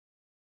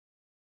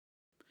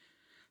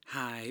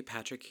Hi,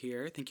 Patrick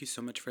here. Thank you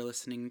so much for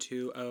listening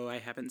to Oh, I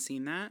Haven't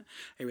Seen That.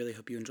 I really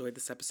hope you enjoyed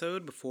this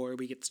episode. Before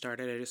we get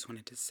started, I just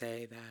wanted to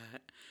say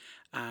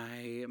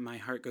that my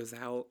heart goes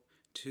out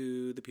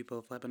to the people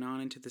of Lebanon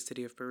and to the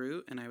city of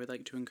Beirut, and I would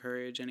like to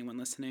encourage anyone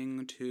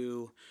listening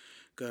to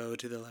go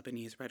to the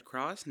Lebanese Red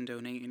Cross and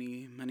donate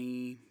any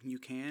money you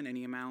can.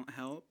 Any amount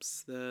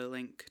helps. The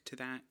link to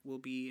that will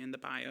be in the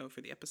bio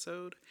for the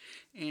episode.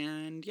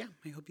 And yeah,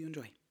 I hope you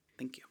enjoy.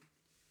 Thank you.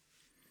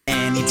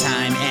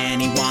 Anytime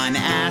anyone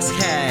asks,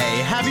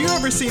 hey, have you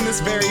ever seen this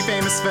very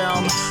famous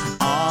film?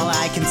 All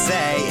I can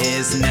say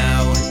is no,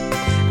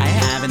 I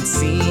haven't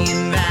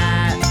seen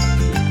that.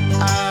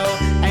 Oh,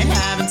 I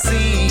haven't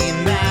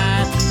seen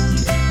that.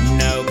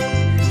 Nope,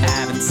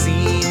 haven't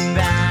seen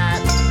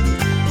that.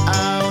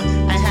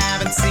 Oh, I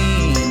haven't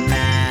seen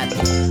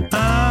that.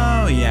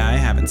 Oh, yeah, I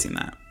haven't seen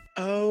that.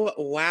 Oh,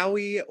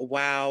 wowie,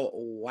 wow.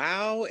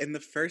 In the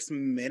first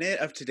minute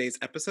of today's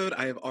episode,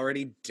 I have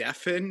already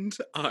deafened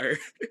our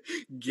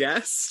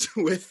guest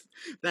with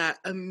that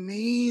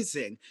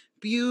amazing,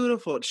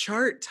 beautiful,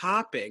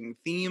 chart-topping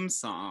theme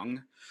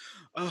song.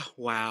 Oh,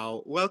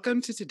 wow.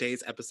 Welcome to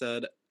today's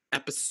episode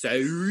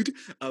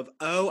of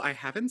Oh, I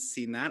Haven't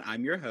Seen That.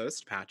 I'm your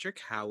host,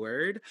 Patrick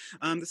Howard.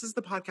 This is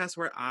the podcast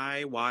where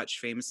I watch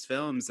famous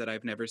films that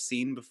I've never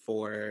seen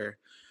before.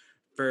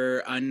 For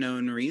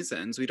unknown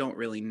reasons. We don't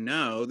really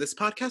know. This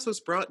podcast was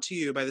brought to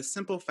you by the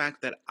simple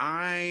fact that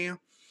I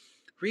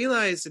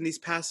realized in these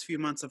past few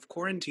months of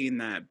quarantine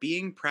that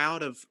being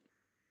proud of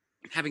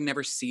having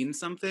never seen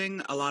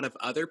something a lot of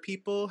other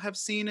people have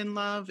seen and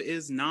love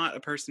is not a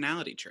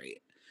personality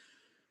trait.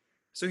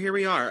 So here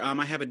we are.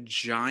 I have a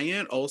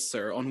giant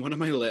ulcer on one of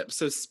my lips.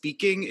 So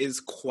speaking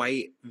is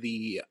quite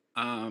the,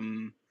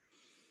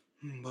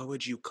 what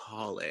would you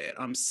call it?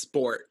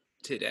 Sport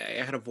today.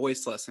 I had a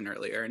voice lesson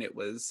earlier and it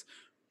was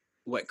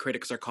what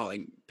critics are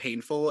calling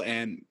painful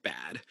and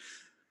bad.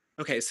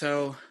 Okay,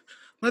 so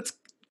let's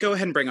go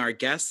ahead and bring our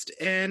guest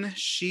in.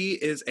 She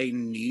is a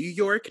New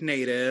York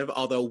native,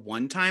 although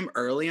one time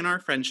early in our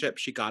friendship,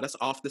 she got us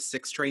off the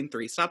 6 train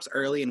 3 stops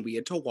early and we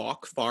had to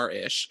walk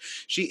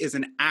far-ish. She is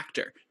an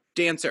actor,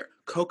 dancer,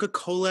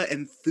 Coca-Cola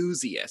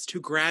enthusiast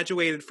who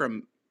graduated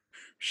from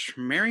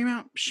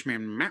Schmarrimount,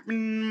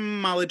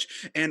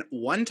 and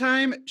one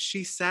time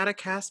she sat a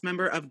cast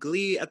member of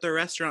Glee at the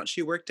restaurant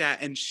she worked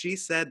at, and she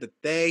said that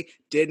they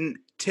didn't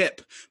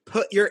tip.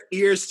 Put your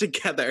ears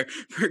together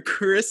for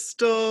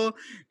Chrystle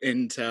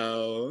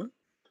Ntow.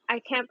 I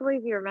can't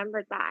believe you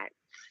remembered that.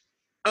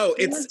 Oh,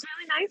 It was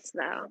really nice,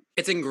 though.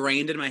 It's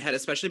ingrained in my head,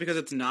 especially because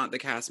it's not the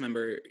cast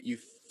member you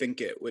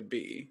think it would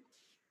be.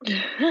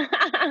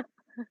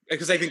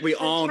 Because I think we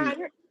all.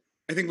 I'm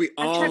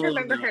trying to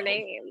remember her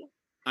name.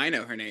 I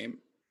know her name.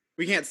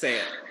 We can't say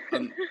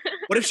it.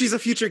 What if she's a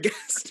future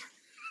guest?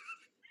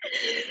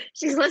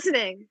 She's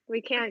listening.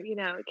 We can't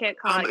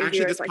call out your actually,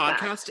 viewers this like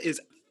podcast is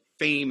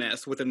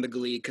famous within the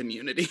Glee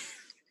community.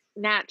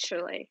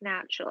 Naturally.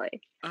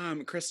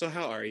 Chrystle,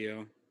 how are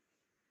you?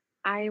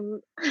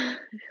 I'm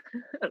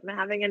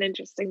having an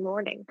interesting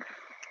morning.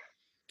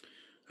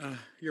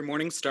 Your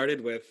morning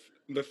started with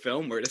the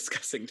film we're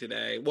discussing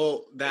today.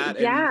 Well, that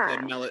Yeah.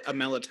 and a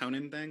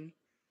melatonin thing.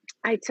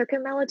 I took a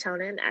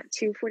melatonin at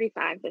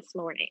 2:45 this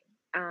morning.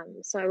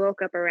 So I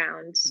woke up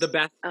around the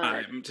best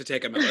time to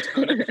take a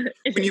melatonin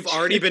when you've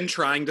already been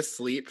trying to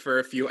sleep for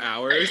a few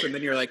hours and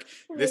then you're like,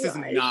 this is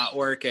not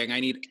working. I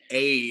need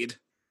aid.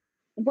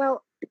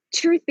 Well,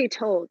 truth be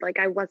told,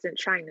 I wasn't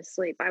trying to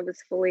sleep. I was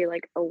fully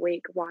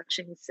awake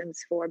watching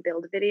Sims 4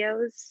 build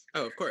videos.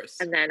 Oh, of course.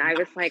 And then I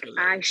was like,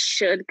 I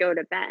should go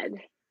to bed.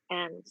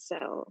 And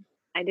so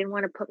I didn't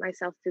want to put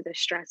myself through the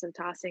stress of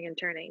tossing and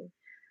turning.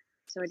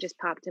 So I just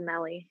popped a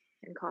melly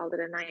and called it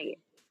a night.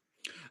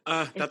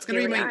 That's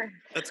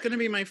gonna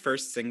be my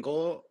first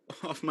single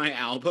off my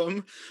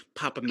album,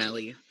 Papa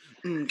Melly.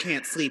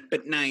 Can't sleep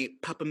at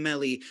night, Papa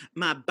Melly.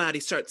 My body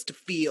starts to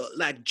feel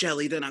like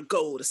jelly, then I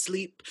go to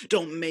sleep.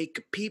 Don't make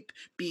a peep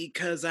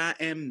because I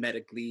am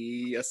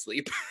medically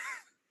asleep.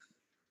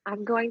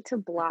 I'm going to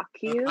block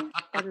you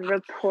and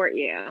report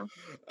you.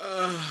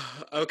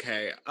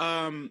 Okay.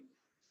 I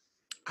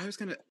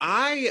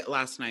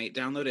last night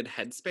downloaded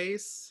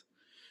Headspace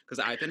because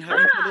I've been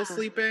having trouble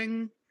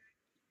sleeping.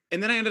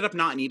 And then I ended up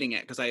not needing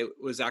it because I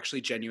was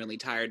actually genuinely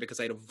tired because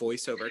I had a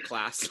voiceover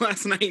class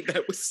last night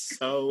that was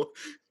so,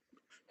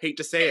 hate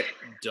to say it,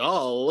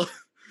 dull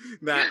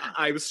that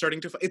I was starting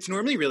to, it's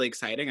normally really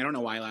exciting. I don't know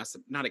why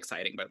not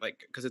exciting, but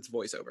because it's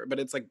voiceover, but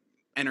it's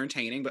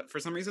entertaining. But for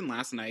some reason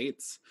last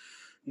night's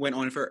went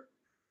on for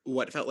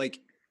what felt like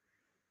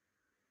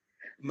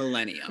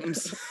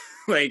millenniums.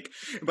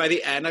 By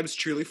the end, I was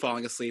truly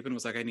falling asleep and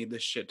was like, I need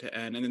this shit to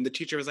end. And then the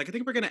teacher was like, I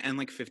think we're going to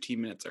end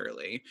 15 minutes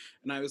early.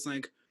 And I was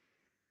like,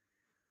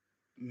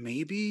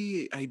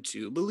 maybe I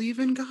do believe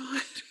in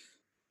God.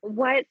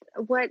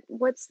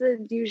 What's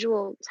the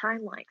usual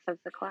time length of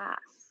the class?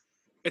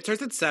 It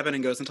starts at 7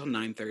 and goes until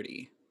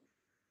 9:30.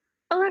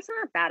 Oh, that's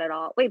not bad at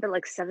all. Wait,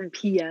 but 7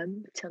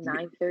 p.m. till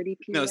 9:30 p.m.?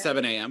 No,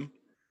 7 a.m.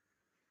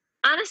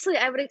 Honestly,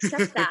 I would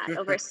accept that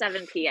over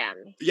 7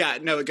 p.m. Yeah,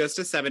 no, it goes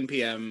to 7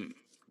 p.m.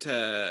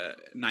 to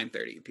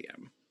 9:30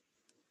 p.m.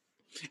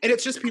 And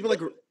it's just people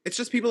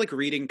like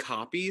reading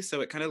copy,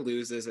 so it kind of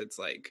loses its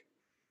like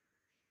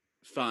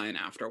fun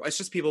after a while. It's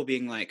just people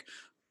being like,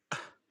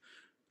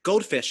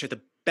 goldfish are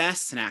the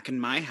best snack in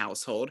my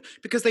household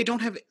because they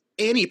don't have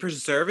any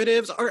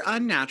preservatives or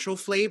unnatural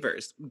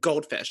flavors.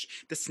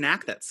 Goldfish, the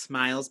snack that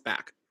smiles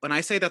back. When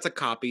I say that's a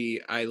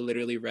copy I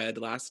literally read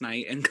last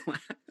night in class.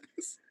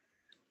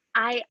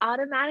 I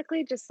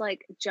automatically just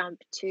like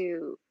jump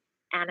to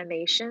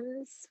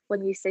animations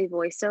when you say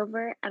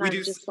voiceover, and I'm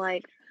just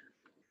like,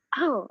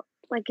 oh,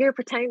 like you're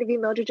pretending to be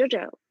Mojo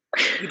Jojo.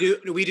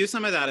 We do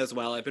some of that as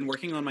well. I've been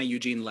working on my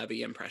Eugene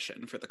Levy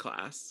impression for the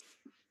class.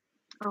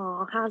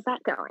 Oh, how's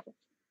that going?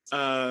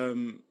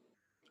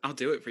 I'll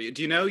do it for you.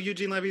 Do you know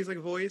Eugene Levy's like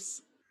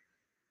voice?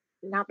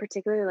 Not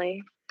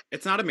particularly.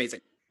 It's not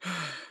amazing.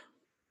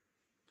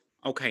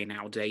 Okay,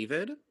 now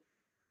David.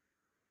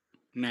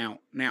 Now,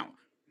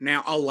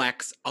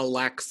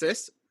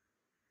 Alexis,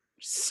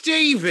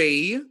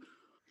 Stevie.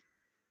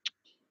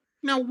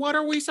 Now, what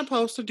are we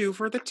supposed to do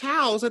for the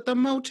towels at the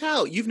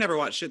motel? You've never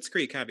watched Schitt's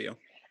Creek, have you?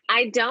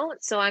 I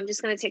don't, so I'm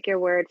just going to take your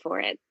word for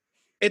it.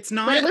 It's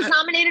not. But it was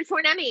nominated for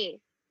an Emmy.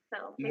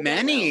 So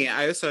many.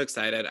 I was so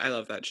excited. I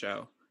love that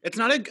show. It's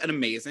not an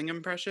amazing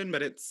impression,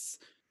 but it's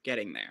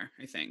getting there,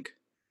 I think.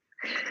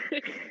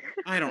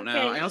 I don't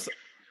know. Okay. I also...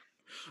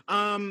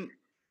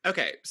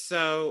 Okay,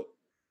 so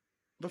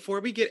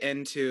before we get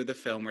into the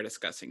film we're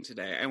discussing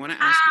today, I want to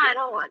ask you... I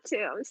don't want to.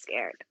 I'm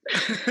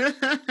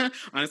scared.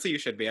 Honestly, you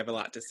should be. I have a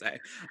lot to say.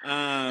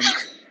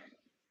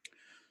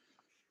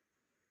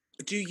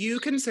 Do you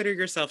consider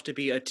yourself to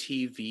be a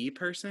TV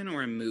person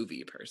or a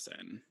movie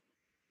person?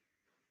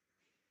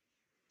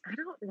 I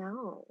don't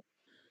know.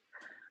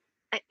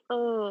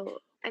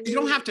 You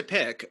don't have to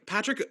pick.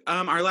 Patrick,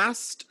 our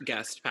last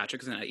guest,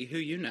 Patrick Zanetti, who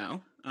you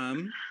know,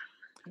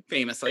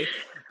 famously,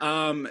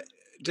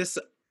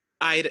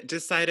 I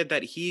decided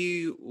that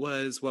he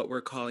was what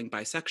we're calling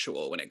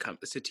bisexual when it comes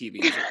to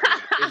TV.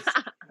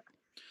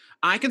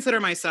 I consider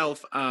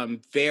myself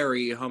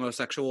very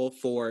homosexual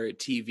for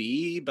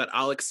TV, but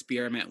I'll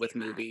experiment with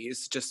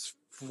movies just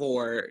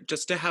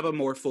to have a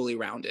more fully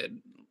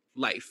rounded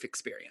life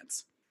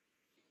experience.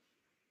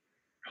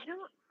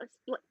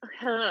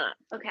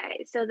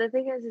 Okay, so the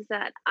thing is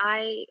that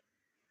I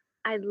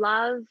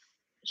love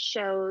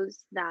shows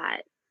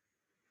that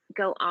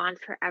go on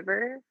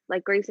forever,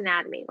 like Grey's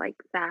Anatomy, like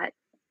that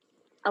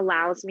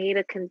allows me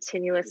to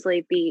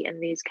continuously be in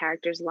these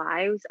characters'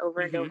 lives over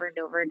and over and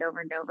over and over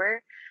and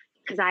over,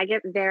 because I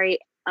get very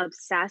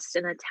obsessed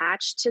and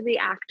attached to the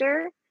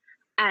actor,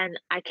 and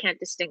I can't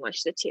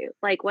distinguish the two.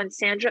 Like when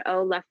Sandra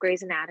Oh left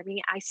Grey's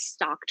Anatomy, I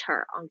stalked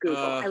her on Google.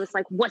 I was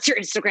like, what's your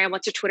Instagram?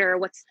 What's your Twitter?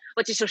 What's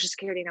your social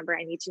security number?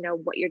 I need to know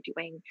what you're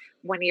doing,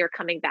 when you're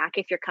coming back,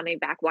 if you're coming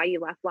back, why you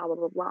left, blah, blah,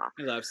 blah, blah.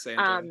 I love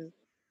Sandra.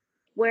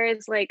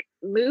 Whereas like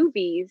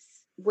movies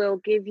will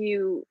give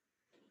you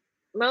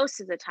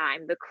most of the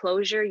time the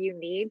closure you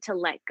need to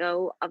let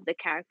go of the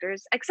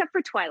characters, except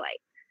for Twilight,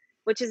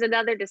 which is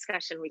another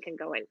discussion we can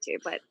go into,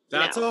 but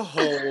that's a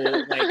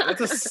whole,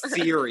 that's a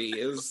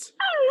series.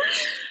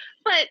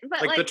 but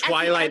like the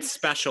Twilight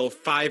special,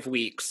 5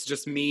 weeks,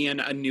 just me and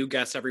a new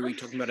guest every week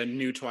talking about a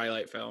new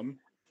Twilight film.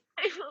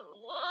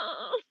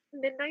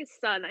 Midnight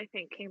Sun, I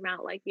think, came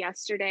out like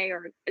yesterday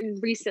or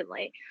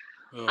recently.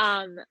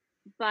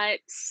 But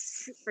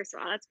first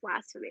of all, that's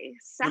blasphemy.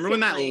 Secondly,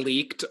 remember when that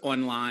leaked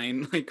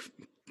online like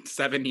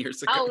 7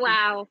 years ago? Oh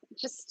wow,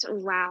 just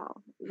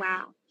wow.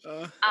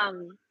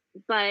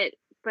 But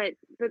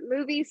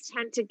movies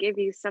tend to give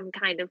you some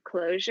kind of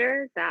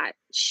closure that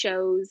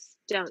shows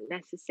don't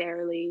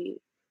necessarily.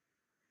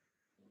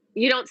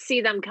 You don't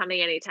see them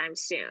coming anytime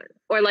soon,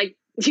 or like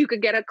you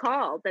could get a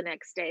call the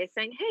next day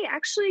saying, "Hey,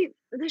 actually,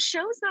 the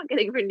show's not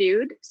getting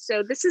renewed,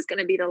 so this is going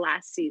to be the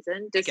last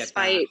season,"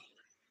 despite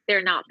there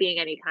not being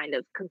any kind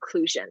of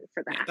conclusion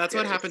for that. That's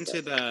what happened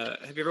to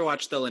have you ever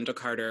watched the Linda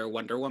Carter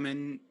Wonder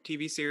Woman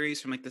TV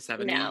series from like the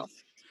 70s? No.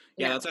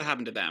 Yeah, that's what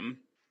happened to them.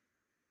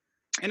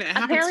 And it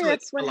happens to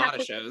like a lot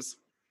of shows.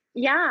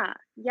 Yeah.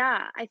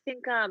 I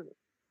think it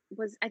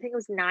was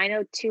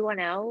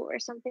 90210 or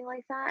something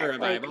like that. The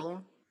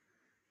revival?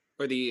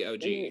 Or the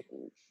OG?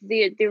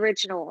 The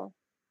original.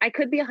 I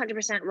could be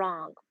 100%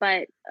 wrong,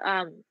 but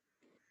I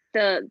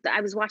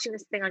was watching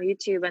this thing on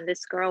YouTube, and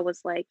this girl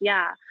was like,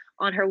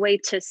 on her way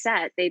to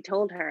set, they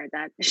told her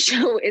that the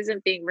show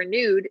isn't being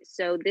renewed,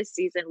 so this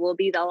season will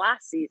be the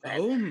last season.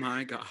 Oh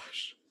my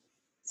gosh.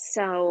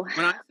 So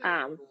when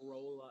I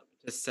roll up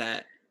to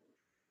set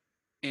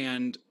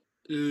and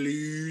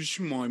lose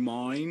my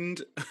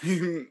mind,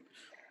 I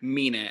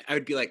mean it. I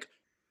would be like,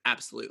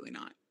 absolutely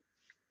not.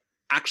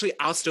 Actually,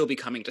 I'll still be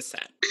coming to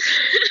set.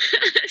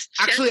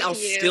 Actually, I'll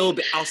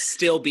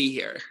still be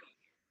here.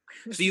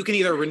 So you can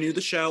either renew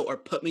the show or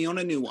put me on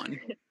a new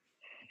one.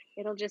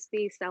 It'll just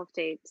be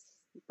self-tapes,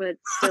 but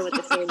still with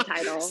the same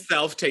title.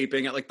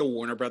 Self-taping at like the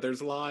Warner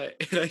Brothers lot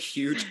in a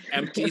huge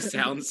empty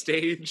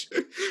soundstage.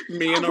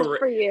 Me and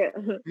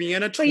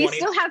a 20. But you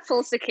still have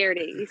full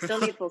security. You still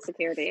need full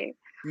security.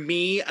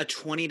 Me, a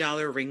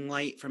 $20 ring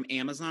light from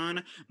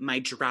Amazon, my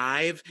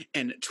drive,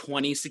 and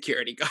 20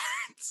 security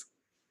guards.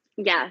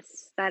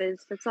 Yes,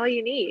 that's all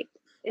you need.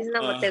 Isn't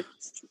that what Uh,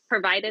 that's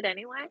provided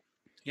anyway?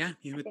 yeah,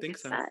 you I would think think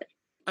it's so.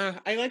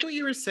 that. I like what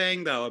you were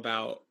saying, though,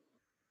 about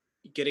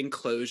getting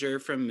closure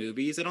from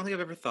movies. I don't think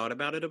I've ever thought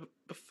about it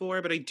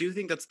before, but I do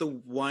think that's the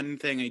one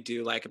thing I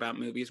do like about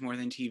movies more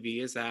than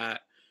TV is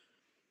that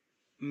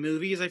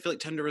movies I feel like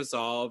tend to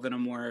resolve in a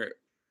more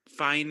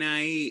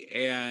finite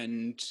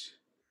and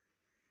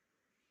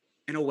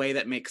in a way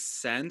that makes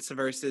sense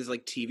versus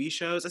like TV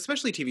shows,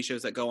 especially TV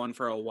shows that go on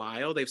for a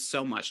while. They have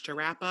so much to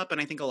wrap up, and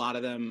I think a lot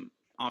of them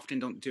often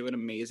don't do an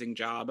amazing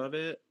job of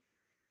it.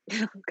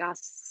 Oh gosh,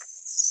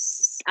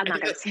 I'm I not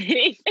think gonna that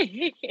say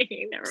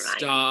anything. Never mind.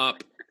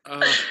 stop.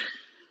 Ugh,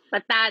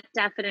 But that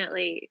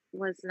definitely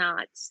was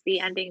not the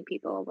ending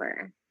people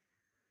were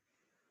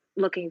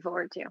looking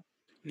forward to.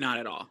 not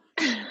at all.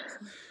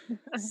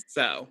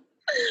 So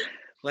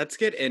let's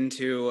get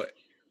into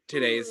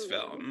today's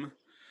film.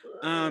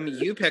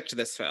 You picked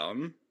this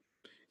film.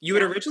 You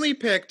had Yeah, originally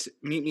picked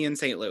Meet Me in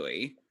St.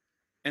 Louis.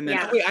 And then,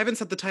 oh yeah. wait, I haven't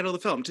said the title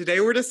of the film. Today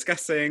we're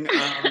discussing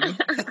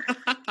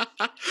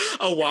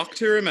A Walk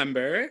to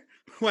Remember.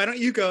 Why don't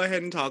you go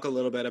ahead and talk a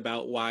little bit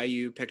about why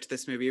you picked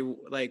this movie,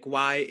 like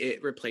why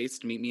it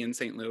replaced Meet Me in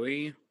St.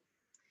 Louis,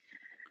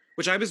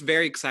 which I was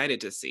very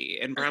excited to see,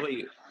 and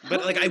probably,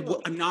 but like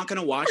I'm not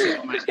gonna watch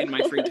it in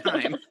my free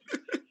time.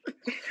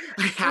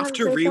 I have I'm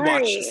to so rewatch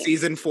sorry.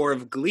 season 4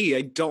 of Glee.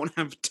 I don't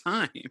have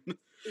time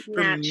for Meet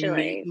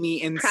Naturally,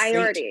 Me in St.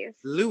 priorities,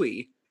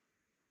 Louis.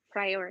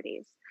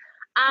 priorities.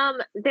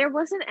 There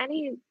wasn't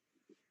any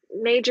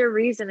major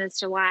reason as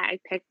to why I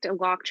picked A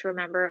Walk to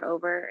Remember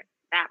over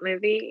that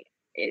movie.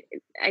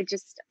 I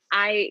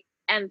I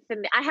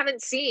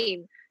haven't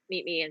seen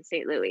Meet Me in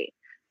St. Louis,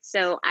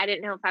 so I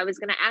didn't know if I was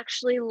going to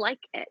actually like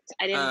it.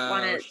 I didn't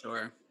want Oh, to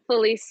sure.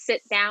 fully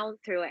sit down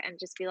through it and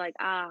just be like,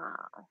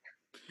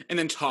 And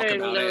then talk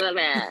about it.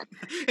 yeah.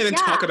 And then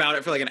talk about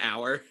it for like an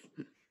hour.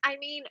 I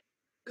mean,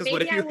 Because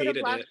what maybe if I you would have hated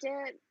it? loved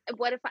it.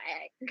 What if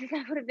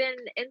that would have been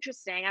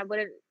interesting. I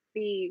wouldn't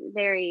be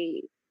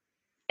very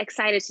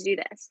excited to do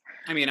this.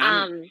 I mean,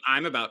 Um,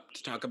 I'm about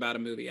to talk about a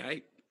movie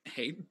I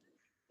hate.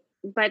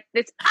 but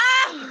this,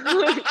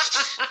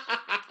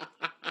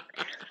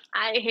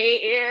 I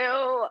hate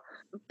you.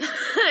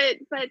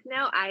 But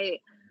no, I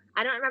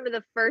don't remember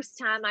the first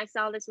time I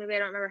saw this movie. I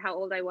don't remember how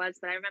old I was,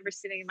 but I remember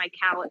sitting in my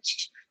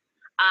couch,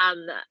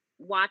 um,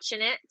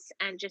 watching it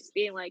and just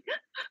being like,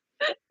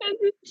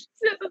 "It's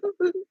so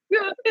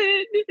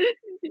good.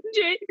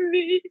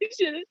 Jamie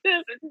should have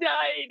never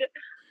died."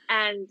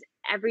 And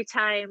every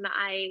time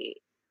I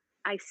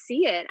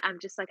see it, I'm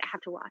just like, I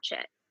have to watch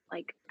it.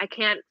 Like, I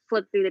can't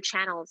flip through the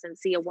channels and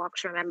see A Walk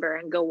to Remember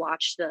and go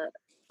watch the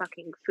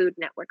fucking Food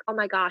Network. Oh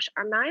my gosh,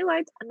 am I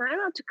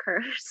allowed to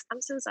curse?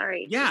 I'm so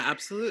sorry. Yeah,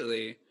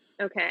 absolutely.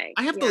 Okay,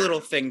 I have the yeah. little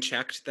thing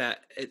checked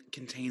that it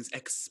contains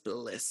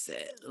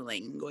explicit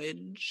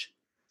language.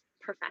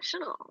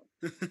 Professional.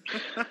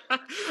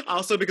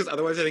 Also, because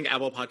otherwise, I think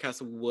Apple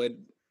Podcasts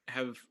would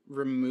have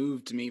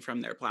removed me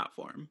from their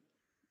platform.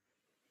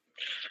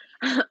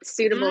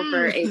 Suitable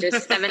for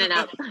ages 7 and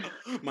up.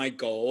 My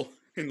goal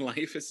in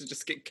life is to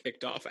just get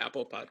kicked off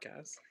Apple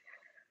Podcasts.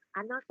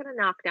 I'm not gonna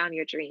knock down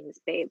your dreams,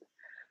 babe.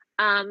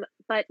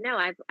 But no,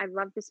 I've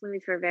loved this movie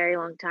for a very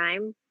long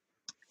time.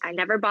 I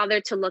never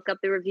bothered to look up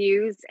the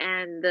reviews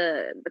and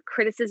the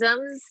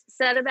criticisms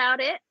said about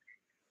it,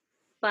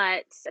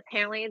 but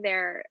apparently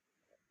there are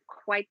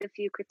quite a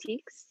few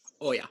critiques.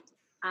 Oh yeah.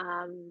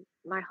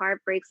 My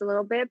heart breaks a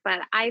little bit,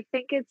 but I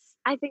think it's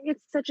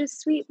such a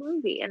sweet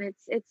movie, and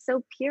it's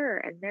so pure,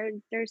 and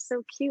they're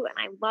so cute, and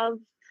I love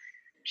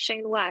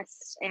Shane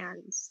West,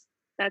 and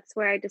that's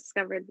where I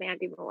discovered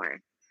Mandy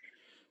Moore.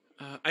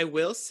 I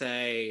will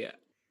say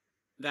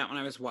that when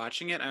I was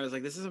watching it, I was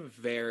like, this is a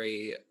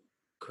very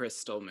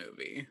Chrystle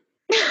movie.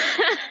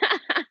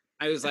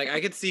 I was like,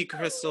 I could see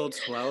Chrystle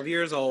 12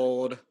 years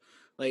old,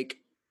 like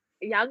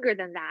Younger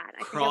than that.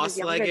 I think I was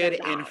younger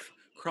cross-legged than that.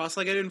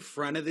 cross-legged in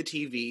front of the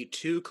TV,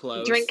 too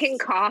close. Drinking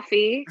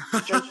coffee.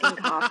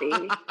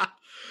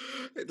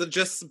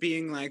 Just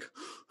being like,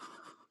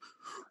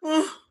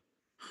 oh,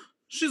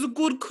 she's a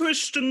good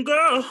Christian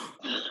girl,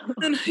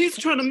 and he's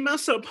trying to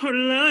mess up her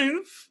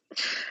life.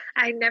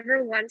 I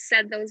never once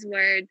said those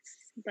words,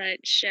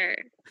 but sure.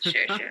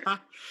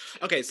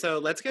 Okay, so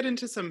let's get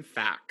into some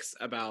facts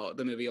about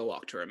the movie A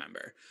Walk to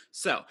Remember.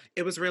 So,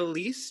 it was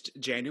released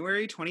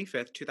January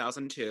 25th,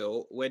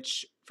 2002,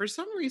 which for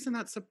some reason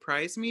that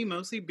surprised me,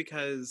 mostly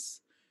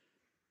because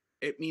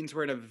it means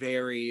we're in a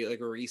very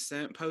like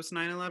recent post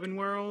 9/11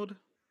 world,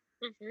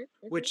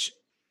 which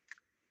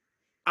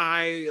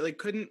I like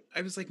couldn't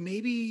I was like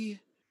maybe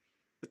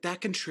would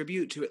that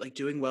contribute to it like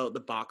doing well at the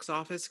box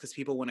office because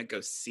people want to go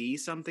see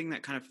something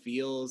that kind of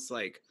feels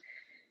like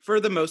for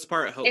the most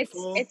part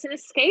hopeful. It's an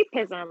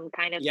escapism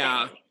kind of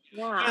Yeah. thing.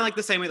 Yeah, Yeah. like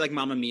the same way like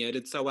Mamma Mia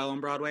did so well on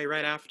Broadway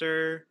right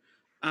after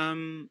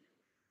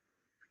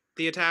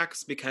the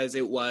attacks because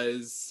it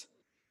was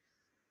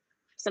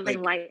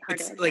Something like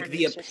lighthearted. it's like And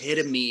the it's just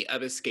epitome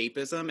of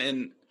escapism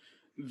and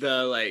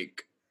the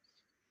like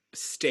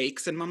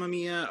stakes in Mamma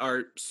Mia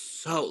are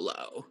so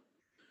low.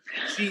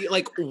 She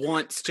like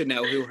wants to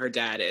know who her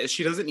dad is.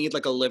 She doesn't need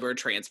like a liver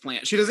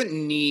transplant. She doesn't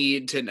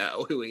need to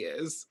know who he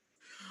is.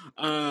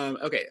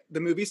 Okay, the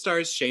movie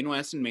stars Shane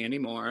West and Mandy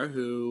Moore,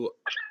 who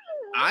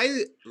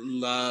I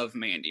love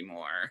Mandy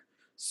Moore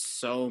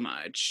so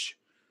much.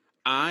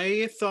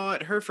 I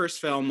thought her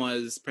first film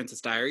was Princess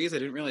Diaries. I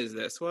didn't realize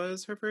this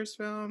was her first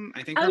film.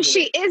 I think her Oh,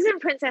 she is in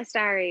Princess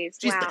Diaries.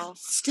 she's the Wow.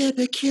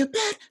 stupid Cupid,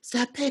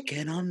 stop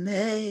picking on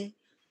me.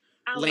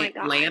 Oh my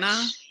Lana,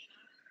 gosh. is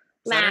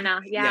that her name?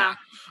 Lana, Yeah.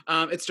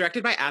 yeah. It's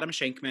directed by Adam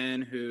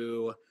Shankman,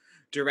 who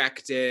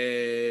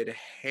directed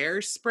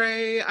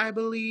Hairspray, I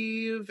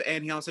believe,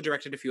 and he also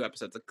directed a few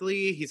episodes of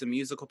Glee. He's a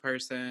musical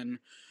person.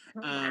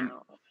 Oh, Um,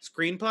 wow.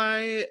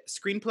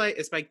 screenplay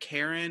is by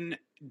Karen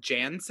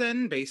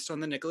Jansen, based on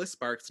the Nicholas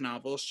Sparks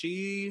novel.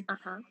 She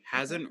Uh-huh.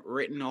 hasn't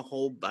written a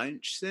whole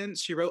bunch since.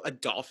 She wrote A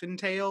Dolphin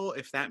Tale,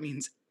 if that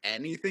means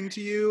anything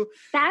to you.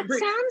 That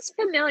sounds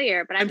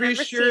familiar, but I've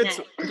never seen it.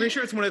 I'm pretty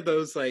sure it's one of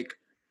those like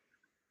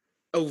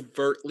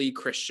overtly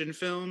Christian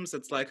films.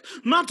 It's like,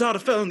 my daughter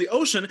fell in the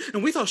ocean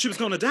and we thought she was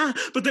gonna die,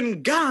 but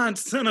then God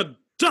sent a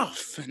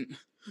dolphin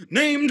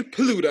named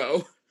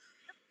Pluto.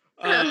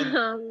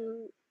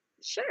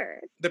 Sure.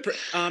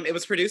 It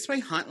was produced by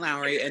Hunt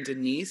Lowry and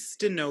Denise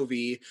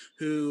DeNovi,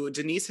 who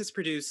Denise has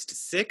produced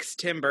 6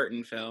 Tim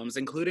Burton films,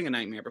 including A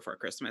Nightmare Before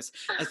Christmas,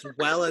 as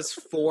well as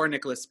 4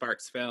 Nicholas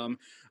Sparks films.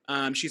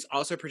 She's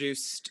also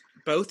produced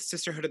both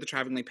Sisterhood of the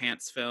Traveling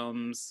Pants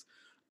films,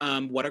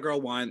 What a Girl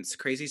Wants,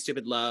 Crazy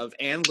Stupid Love,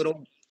 and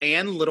Little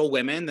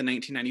Women, the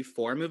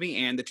 1994 movie,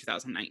 and the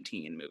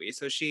 2019 movie.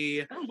 So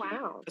she, Oh,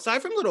 wow.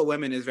 aside from Little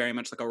Women, is very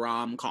much like a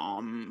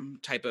rom-com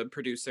type of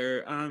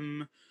producer.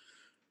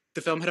 The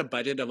film had a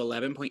budget of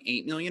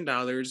 $11.8 million,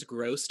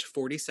 grossed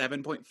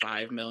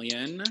 $47.5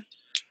 million.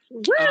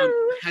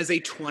 Woo! Has a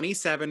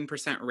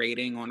 27%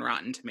 rating on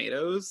Rotten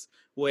Tomatoes,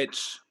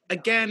 which,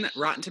 again,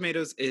 Rotten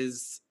Tomatoes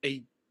is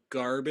a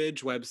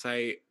garbage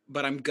website,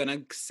 but I'm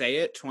gonna say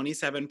it,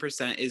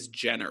 27% is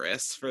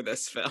generous for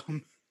this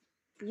film.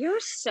 You're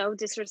so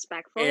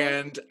disrespectful.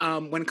 And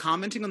when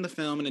commenting on the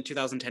film in a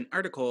 2010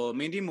 article,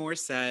 Mandy Moore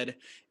said,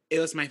 "It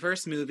was my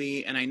first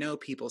movie, and I know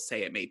people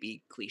say it may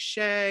be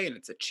cliche and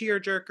it's a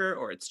tearjerker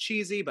or it's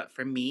cheesy, but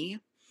for me,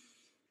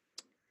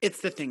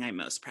 it's the thing I'm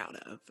most proud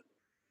of."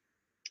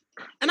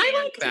 And I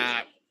like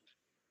that.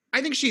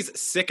 I think she's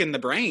sick in the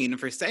brain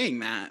for saying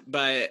that,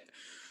 but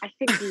I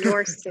think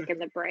you're sick in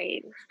the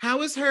brain.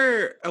 how is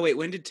her... Oh, wait,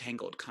 when did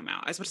Tangled come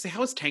out? I was about to say,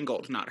 how is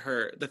Tangled not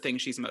the thing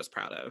she's most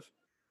proud of?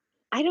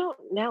 I don't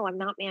know. I'm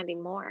not Mandy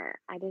Moore.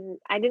 I didn't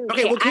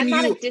Okay, care. well, I'm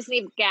not a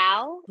Disney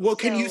gal. Well,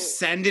 can you so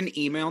send an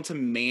email to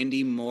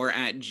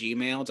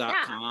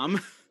mandymoore@gmail.com?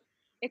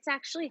 It's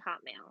actually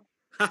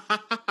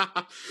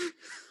Hotmail.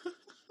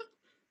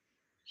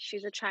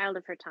 She's a child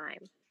of her time,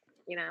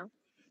 you know?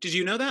 Did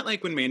you know that,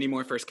 like, when Mandy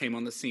Moore first came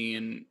on the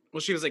scene,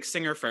 well, she was, like,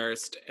 singer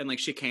first, and, like,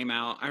 she came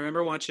out. I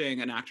remember watching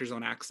an Actors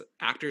on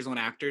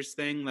Actors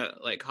thing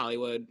that, like,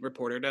 Hollywood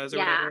Reporter does or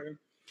whatever. It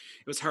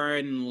was her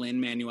and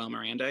Lin-Manuel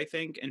Miranda, I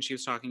think, and she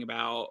was talking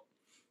about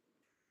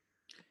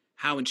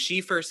how when she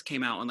first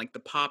came out on, like, the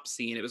pop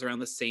scene, it was around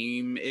the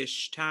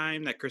same-ish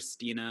time that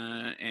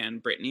Christina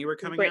and Britney were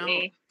coming out.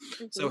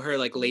 Mm-hmm. So her,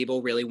 like,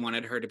 label really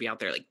wanted her to be out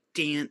there, like,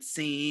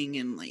 dancing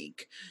and,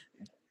 like,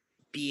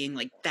 being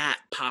like that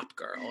pop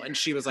girl, and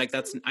she was like,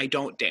 I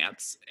don't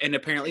dance. And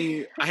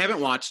apparently, I haven't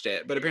watched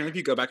it, but apparently if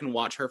you go back and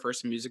watch her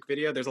first music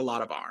video, there's a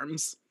lot of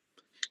arms,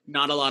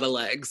 not a lot of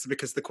legs,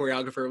 because the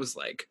choreographer was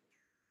like,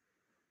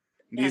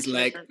 these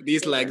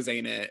legs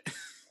ain't it.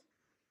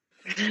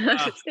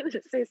 I was gonna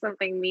say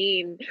something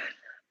mean,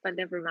 but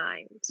never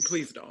mind.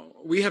 Please don't.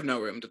 We have no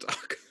room to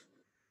talk.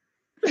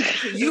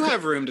 You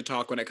have room to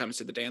talk when it comes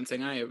to the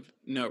dancing. I have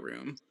no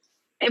room.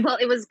 Well,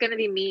 it was gonna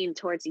be mean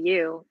towards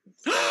you.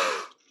 So.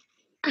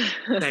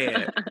 Say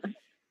it.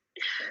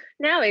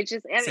 No, it's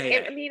just.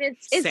 I mean,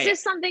 it's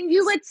just something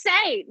you would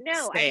say.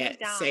 No, say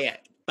it.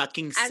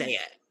 Fucking say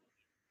it.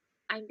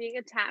 I'm being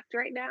attacked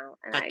right now,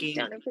 and I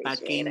don't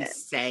appreciate it.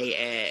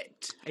 Say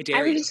it. I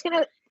dare you.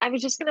 I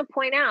was just gonna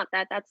point out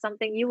that that's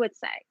something you would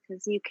say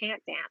because you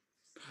can't dance.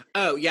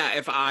 Oh yeah,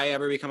 if I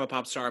ever become a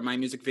pop star, my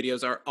music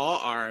videos are all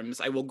arms.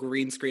 I will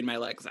green screen my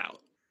legs out.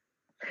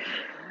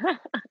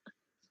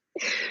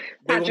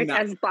 Patrick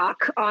as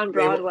Bach on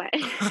Broadway.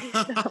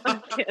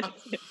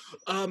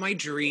 My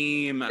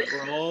dream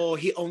role.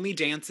 He only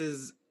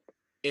dances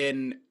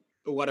in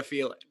What a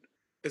Feeling.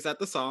 Is that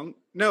the song?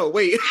 No,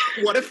 wait.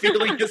 What a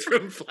Feeling is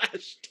from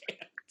Flashdance.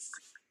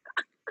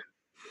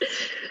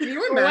 Can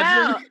you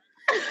imagine?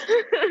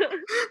 Wow.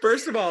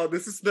 First of all,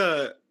 this is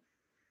the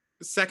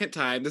second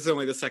time. This is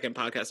only the second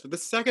podcast, but the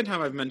second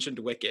time I've mentioned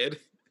Wicked.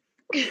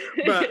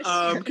 But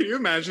can you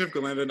imagine if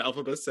Glinda and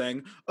Elphaba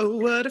sang, "Oh,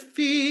 what a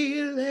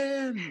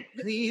feeling,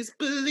 please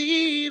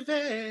believe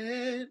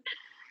it"?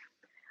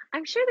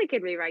 I'm sure they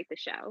could rewrite the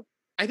show.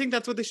 I think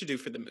that's what they should do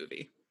for the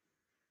movie.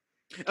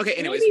 Okay,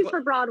 anyways, Maybe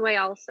for Broadway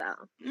also.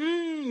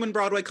 When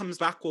Broadway comes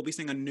back, we'll be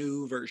seeing a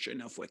new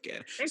version of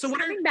Wicked. So It's what are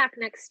coming back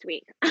next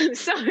week. I'm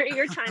sorry,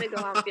 you're trying to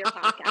go on with your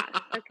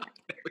podcast. Okay.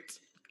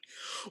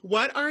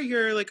 What are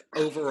your like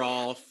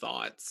overall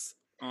thoughts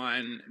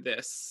on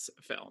this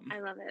film? I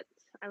love it.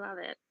 I love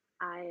it.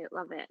 I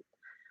love it.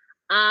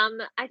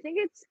 I think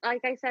it's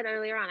like I said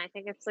earlier on, I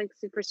think it's like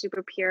super,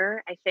 super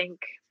pure. I think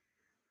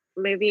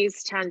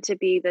movies tend to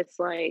be this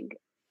like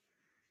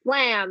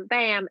blam,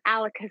 bam,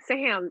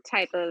 alakazam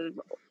type of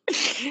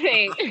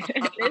thing.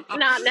 It's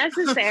not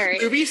necessary.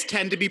 Movies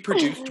tend to be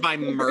produced by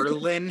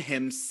Merlin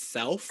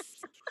himself,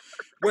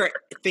 where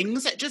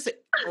things just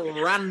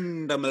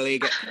randomly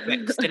get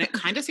fixed, and it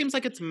kind of seems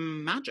like it's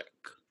magic.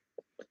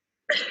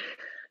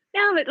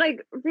 Yeah, but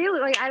like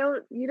really, like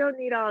you don't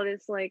need all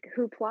this like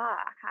hoopla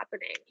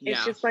happening. It's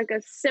Yeah. just like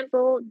a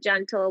simple,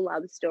 gentle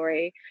love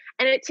story.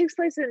 And it takes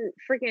place in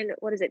freaking,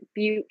 what is it,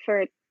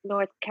 Beaufort,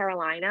 North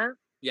Carolina.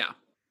 Yeah.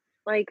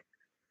 Like,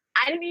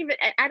 I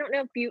don't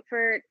know if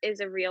Beaufort is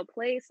a real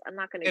place. I'm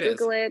not going to It is.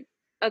 Google it.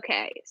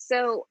 Okay.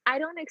 So I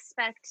don't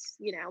expect,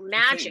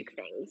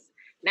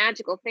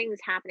 magical things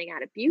happening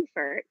out of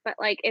Beaufort. But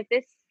like, if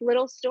this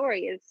little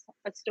story is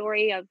a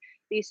story of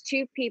these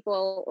two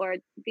people or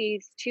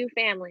these two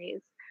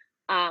families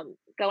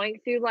going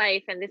through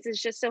life, and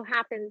this just so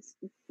happens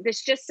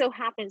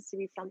to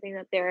be something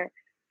that they're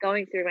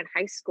going through in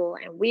high school,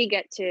 and we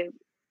get to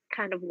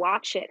kind of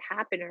watch it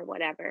happen or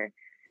whatever.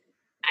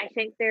 I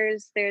think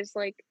there's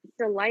like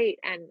delight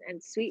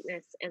and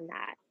sweetness in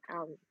that.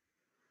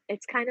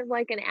 It's kind of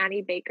like an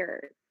Annie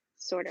Baker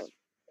sort of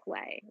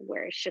play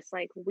where it's just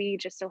like we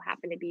just so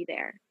happen to be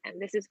there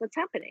and this is what's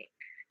happening.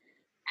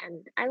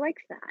 And I like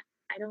that.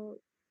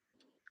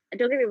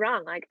 Don't get me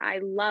wrong, like I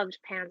loved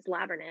Pan's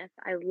Labyrinth.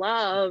 I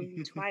loved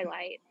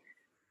Twilight.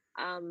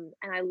 And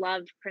I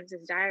loved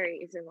Princess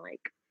Diaries, and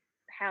like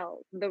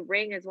hell, The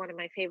Ring is one of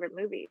my favorite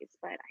movies,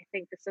 but I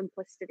think the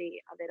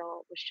simplicity of it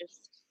all was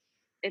just,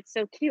 it's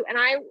so cute, and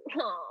I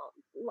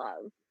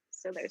love.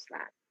 So there's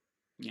that.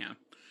 Yeah,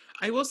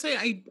 I will say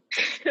I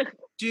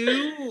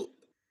do.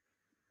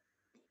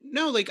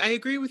 No, like I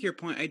agree with your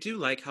point. I do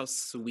like how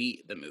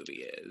sweet the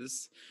movie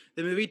is.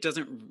 The movie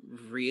doesn't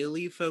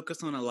really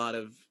focus on a lot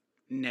of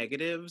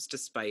negatives,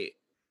 despite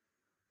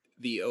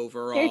the They're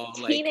overall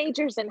like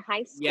teenagers in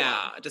high school.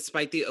 yeah,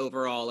 despite the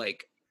overall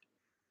like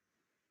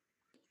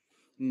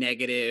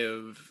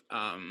negative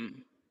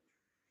kind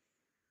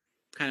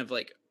of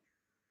like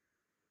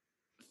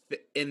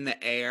in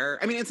the air.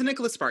 I mean, it's a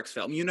Nicholas Sparks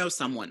film. You know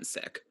someone's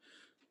sick.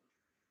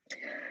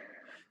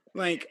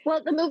 Like,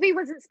 well, the movie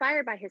was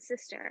inspired by his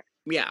sister.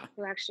 Yeah.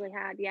 Who actually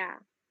had, yeah.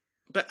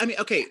 But I mean,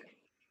 okay,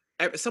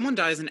 someone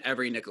dies in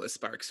every Nicholas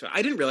Sparks film.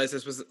 I didn't realize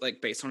this was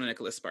like based on a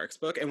Nicholas Sparks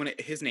book, and when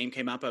his name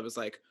came up, I was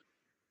like,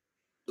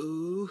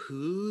 ooh,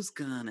 who's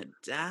gonna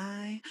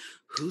die?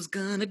 Who's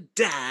gonna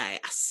die?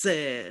 I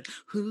said,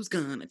 who's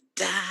gonna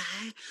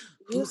die?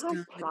 Who's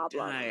gonna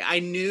die? I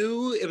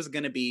knew it was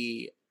gonna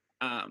be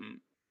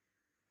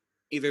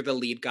either the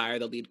lead guy or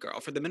the lead girl.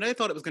 For the minute, I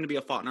thought it was gonna be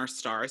a Fault in Our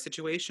Star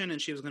situation,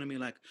 and she was gonna be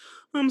like,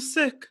 I'm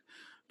sick.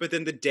 But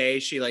then the day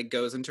she like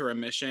goes into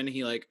remission,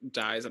 he like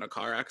dies in a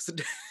car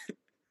accident.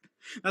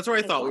 That's where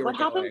I thought we were going.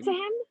 What happened to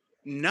him?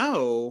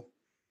 No.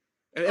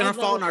 In A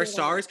Fault in Our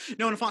Stars.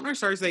 No, in A Fault in Our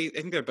Stars, I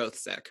think they're both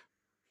sick.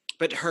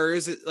 But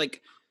hers,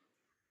 like,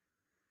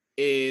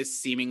 is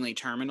seemingly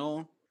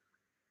terminal.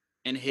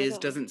 And his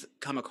doesn't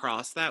come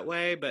across that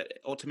way, but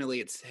ultimately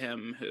it's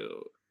him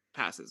who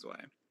passes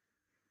away.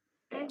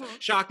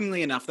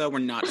 Shockingly enough, though, we're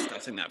not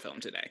discussing that film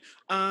today.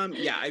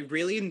 Yeah, I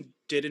really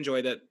did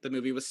enjoy that the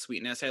movie was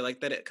sweetness. I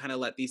like that it kind of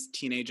let these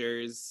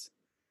teenagers,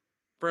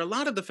 for a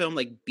lot of the film,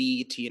 like,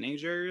 be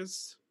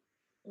teenagers.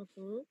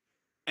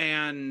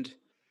 And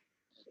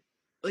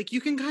like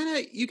you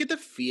get the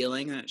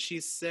feeling that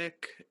she's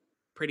sick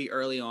pretty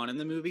early on in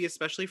the movie,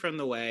 especially from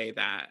the way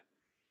that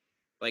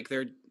like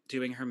they're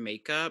doing her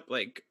makeup.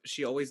 Like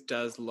she always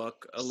does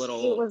look a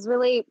little. She was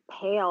really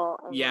pale.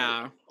 And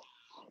yeah. Like,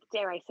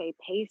 dare I say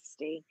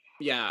pasty.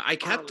 Yeah, I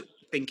kept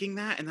thinking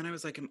that, and then I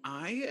was like, am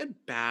I a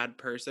bad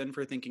person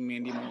for thinking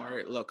Mandy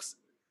Moore looks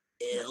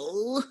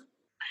ill?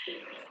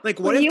 Like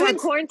what if you in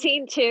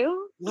quarantine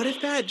too? What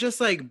if that just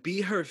like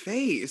be her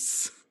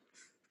face?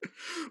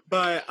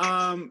 But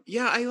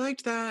yeah, I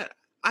liked that.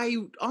 I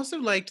also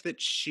liked that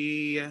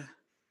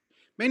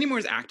Mandy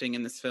Moore's acting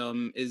in this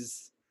film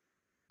is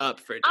up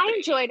for debate. I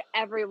enjoyed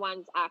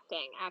everyone's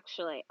acting,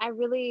 actually. I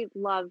really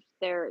loved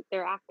their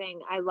acting.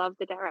 I love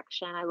the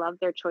direction. I love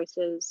their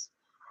choices.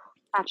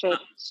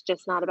 Patrick's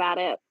just not about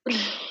it.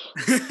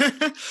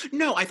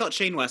 No, I thought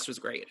Shane West was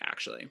great,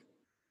 actually.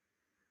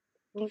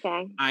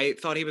 Okay. I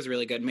thought he was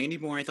really good. Mandy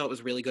Moore, I thought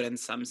was really good in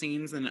some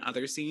scenes, and in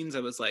other scenes, I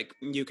was like,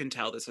 you can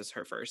tell this is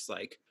her first,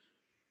 like,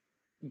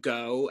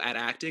 go at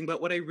acting. But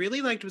what I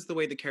really liked was the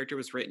way the character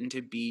was written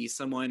to be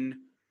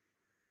someone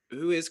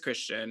who is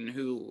Christian,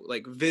 who,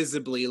 like,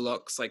 visibly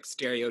looks, like,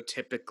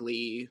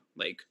 stereotypically,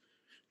 like,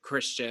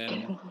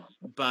 Christian,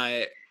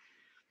 but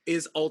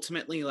is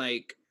ultimately,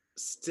 like,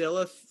 still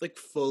a, like,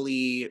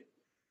 fully,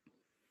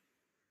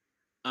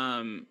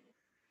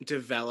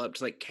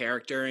 developed like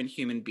character and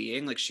human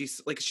being. Like she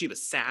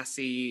was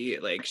sassy,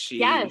 like she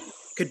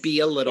could be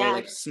Yes. a little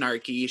like Yes.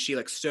 snarky. She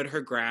like stood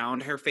her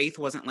ground. Her faith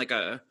wasn't like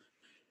a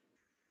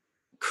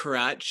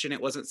crutch, and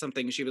it wasn't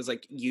something she was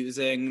like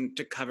using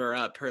to cover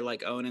up her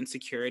like own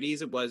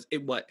insecurities. It was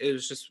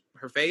just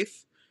her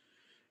faith.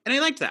 And I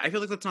liked that. I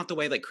feel like that's not the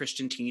way like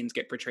Christian teens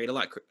get portrayed a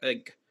lot.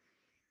 Like,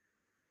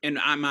 and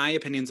my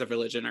opinions of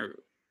religion are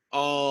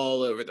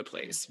all over the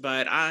place,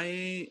 but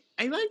I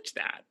liked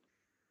that.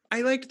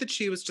 I liked that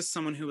she was just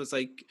someone who was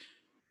like,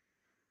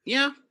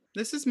 yeah,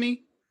 this is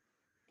me.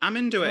 I'm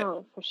into it.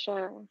 No, for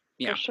sure. For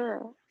Yeah,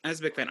 sure. I was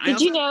a big fan. I Did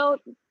also you know?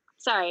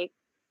 Sorry.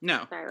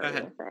 no. Sorry, Go what were you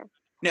ahead. gonna say?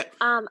 No,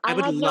 I I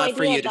would had no love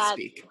for idea you to that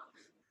speak.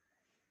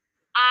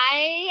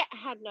 I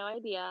had no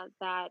idea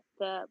that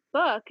the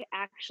book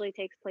actually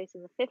takes place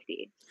in the 50s,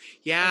 and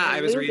Yeah, the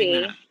I was reading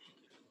movie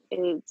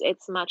that.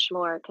 it's much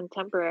more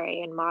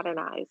contemporary and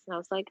modernized. And I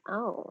was like,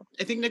 oh,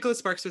 I think Nicholas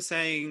Sparks was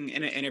saying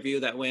in an interview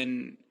that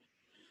when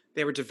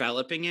they were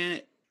developing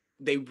it,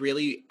 they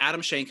really,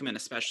 Adam Shankman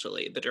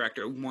especially, the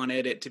director,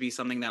 wanted it to be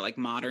something that like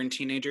modern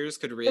teenagers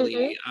could hmm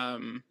really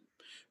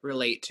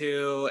relate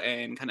to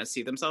and kind of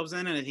see themselves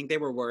in. And I think they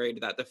were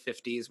worried that the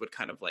 50s would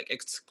kind of like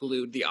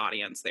exclude the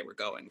audience they were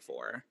going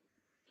for,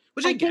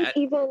 which I I think get.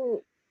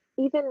 even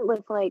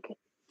with like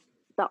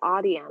the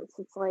audience,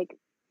 it's like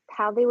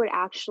how they would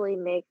actually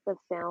make the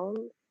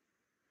film,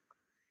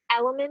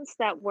 elements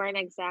that weren't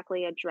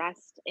exactly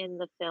addressed in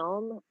the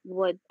film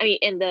would, I mean,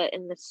 in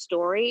the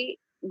story,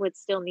 would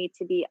still need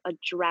to be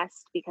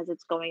addressed because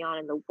it's going on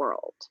in the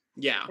world.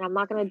 Yeah. And I'm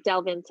not going to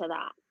delve into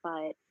that,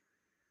 but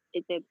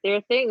there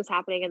are things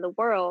happening in the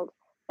world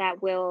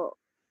that will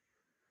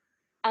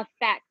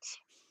affect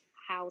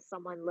how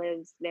someone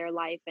lives their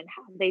life and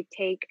how they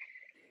take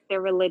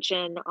their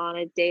religion on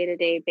a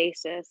day-to-day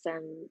basis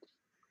and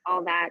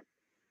all that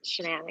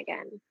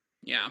shenanigan.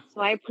 Yeah.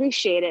 So I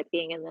appreciate it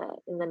being in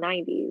the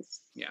 90s.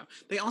 Yeah.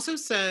 They also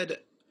said,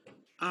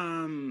 I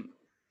don't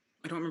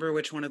remember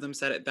which one of them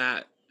said it,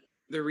 that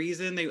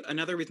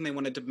another reason they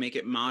wanted to make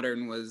it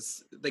modern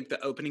was like the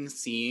opening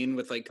scene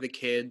with like the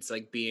kids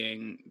like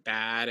being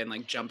bad and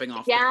like jumping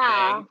off the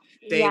Yeah. thing.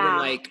 They were Yeah.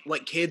 like,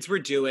 what kids were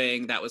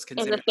doing that was In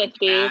the considered like,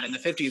 bad 50s. in the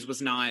 50s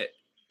was not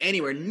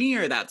anywhere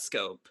near that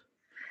scope.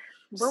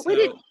 What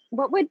So,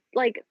 would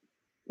like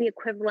the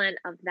equivalent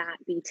of that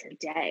be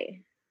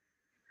today?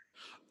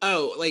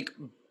 oh, like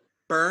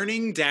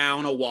burning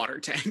down a water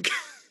tank.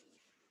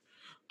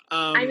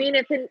 I mean,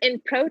 if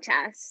in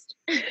protest,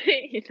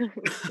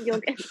 you'll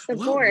get What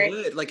support.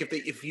 would like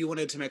if you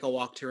wanted to make a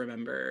walk to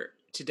remember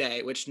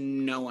today, which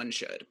no one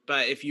should,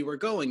 but if you were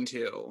going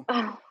to,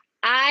 Oh,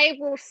 I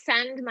will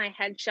send my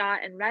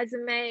headshot and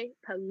resume.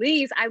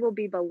 Please, I will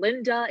be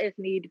Belinda if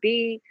need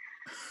be.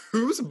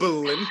 who's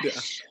Belinda?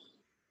 Gosh.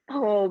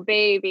 Oh,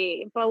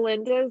 baby.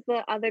 Belinda's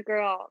the other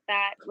girl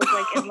that was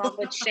like in love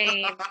with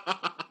Shane.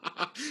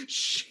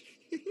 She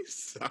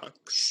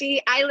sucks.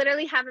 I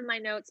literally have in my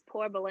notes,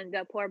 poor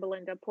Belinda, poor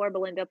Belinda, poor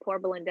Belinda, poor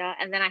Belinda.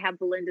 And then I have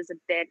Belinda's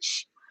a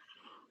bitch.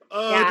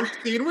 Yeah.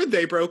 The scene where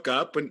they broke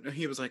up when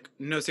he was like,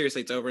 no,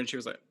 seriously, it's over. And she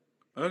was like,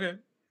 okay.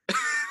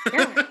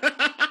 Yeah.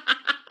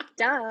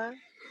 Duh.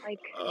 Like,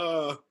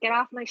 uh, get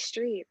off my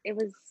street. It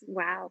was,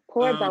 wow.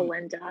 Poor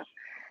Belinda.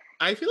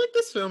 I feel like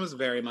this film is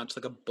very much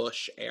like a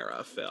Bush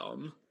era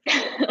film.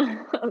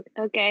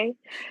 Okay.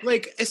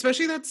 Like,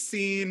 especially that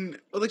scene,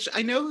 like,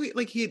 I know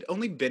like he had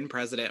only been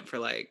president for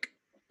like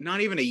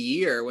not even a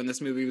year when this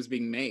movie was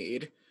being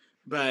made,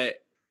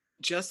 but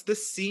just the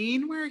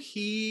scene where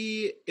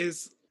she's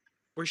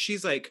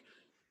like,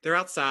 they're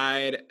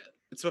outside,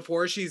 it's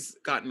before she's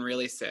gotten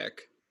really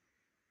sick,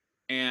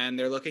 and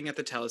they're looking at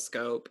the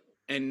telescope,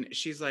 and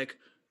she's like,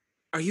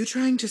 are you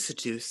trying to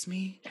seduce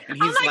me? And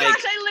Oh he's my like,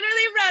 gosh, I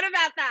literally wrote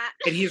about that.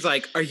 and he's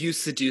like, are you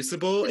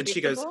seducible? And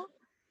she goes, Seducible?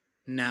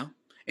 no.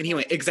 And he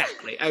went,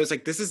 exactly. I was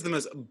like, this is the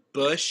most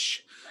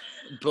Bush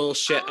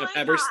bullshit Oh I've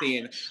my ever gosh.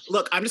 seen.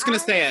 Look, I'm just going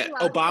to say it.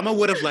 love Obama it.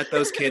 would have let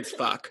those kids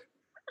fuck.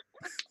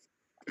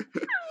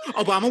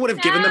 Obama would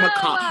have given them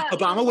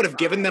Obama would have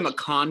given them a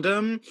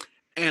condom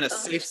and a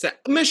safe sex.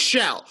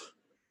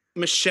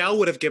 Michelle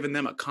would have given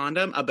them a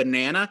condom, a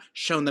banana,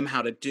 shown them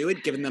how to do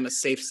it, given them a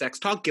safe sex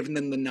talk, given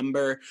them the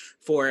number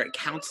for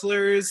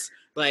counselors.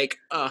 Like,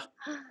 I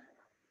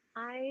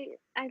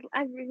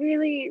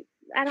really,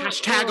 I don't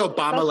hashtag know.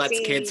 Obama lets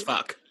kids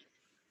fuck.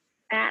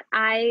 That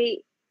I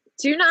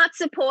do not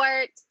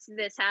support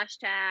this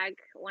hashtag.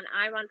 When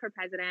I run for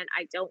president,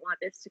 I don't want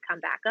this to come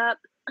back up.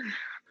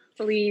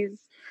 Please.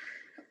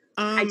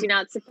 I do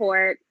not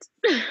support.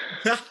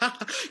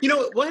 You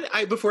know what?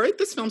 Before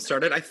this film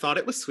started, I thought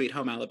it was Sweet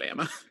Home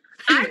Alabama.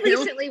 I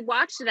recently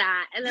watched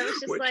that, and I was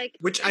just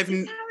which is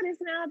this how it is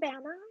in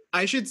Alabama?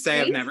 I should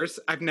say Please?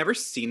 I've never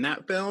seen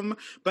that film,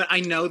 but I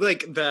know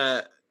like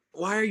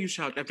why are you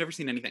shocked? I've never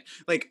seen anything.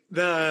 Like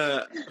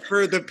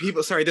for the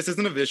people, sorry, this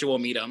isn't a visual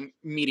medium.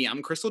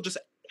 Chrystle just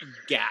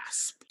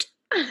gasped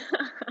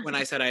when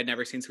I said I had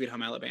never seen Sweet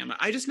Home Alabama.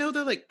 I just know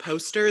the like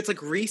poster. It's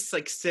like Reese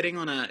like sitting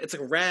on it's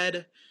like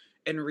red,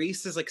 and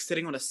Reese is like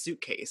sitting on a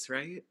suitcase,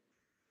 right?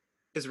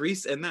 Is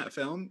Reese in that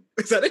film?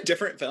 Is that a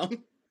different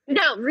film?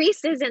 No,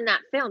 Reese is in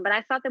that film, but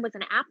I thought there was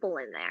an apple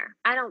in there.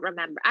 I don't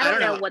remember. I I don't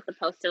don't know know. what the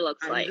poster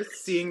looks I'm like.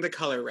 just seeing the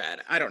color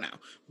red. I don't know.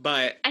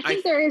 But I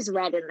think there is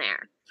red in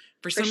there.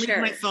 for some reason,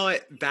 sure. I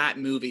thought that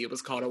movie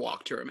was called A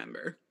Walk to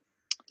Remember.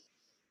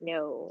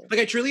 No. Like,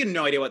 I truly had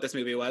no idea what this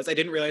movie was. I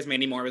didn't realize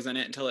Mandy Moore was in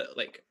it until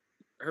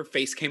her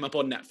face came up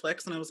on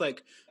Netflix, and I was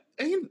like,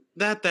 ain't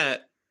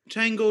that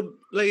Tangled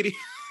lady?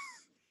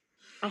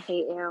 I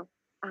hate you.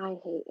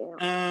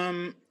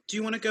 Do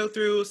you want to go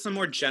through some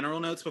more general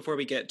notes before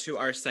we get to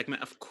our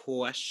segment of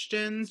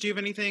questions? Do you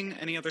have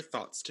any other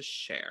thoughts to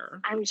share?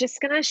 I'm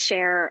just going to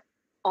share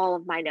all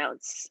of my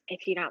notes,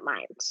 if you don't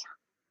mind.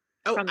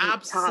 Oh, from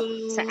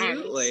absolutely. Top to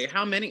end.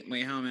 How many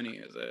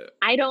is it?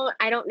 I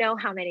don't know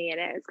how many it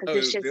is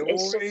because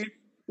it's just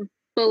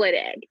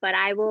bulleted, but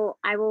I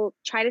will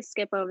try to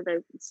skip over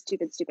the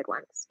stupid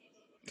ones.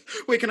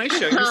 Wait, can I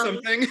show you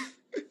something?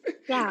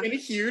 Yeah. In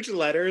huge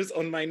letters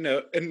in my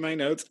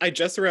notes, I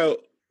just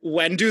wrote,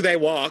 "When do they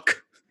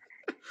walk?"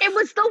 It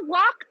was the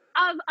walk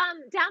of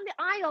down the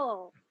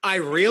aisle. I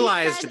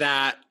realized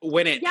that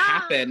when it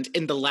happened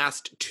in the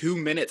last 2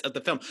 minutes of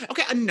the film.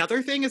 Okay,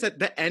 another thing is that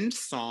the end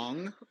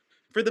song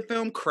for the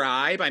film,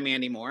 Cry by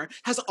Mandy Moore,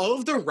 has all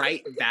of the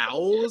right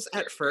vowels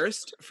at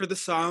first for the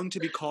song to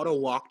be called A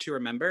Walk to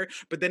Remember,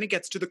 but then it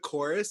gets to the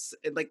chorus,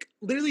 and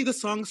literally the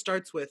song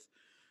starts with,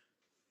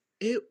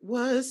 "It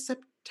was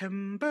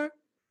September.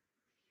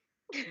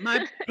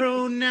 My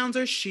pronouns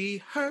are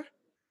she, her.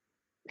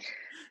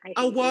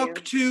 A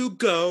walk to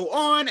go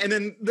on." And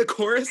then the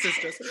chorus is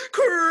just,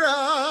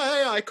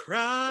 "Cry, I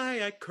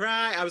cry, I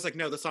cry." I was like,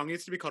 no, the song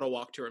needs to be called A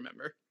Walk to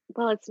Remember.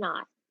 Well, it's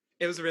not.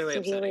 It was really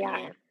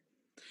upsetting.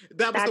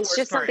 That's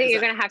just something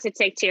you're going to have to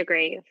take to your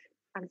grave.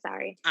 I'm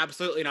sorry.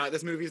 Absolutely not.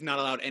 This movie is not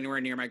allowed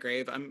anywhere near my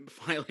grave. I'm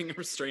filing a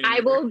restraining order. I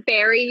will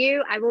bury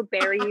you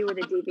with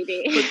a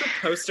DVD. Put the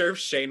poster of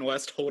Shane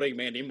West holding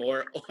Mandy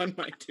Moore on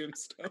my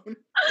tombstone.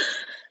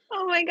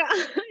 Oh my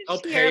God. I'll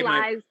pay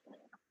lies.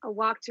 A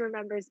Walk to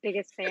Remember's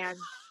biggest fan.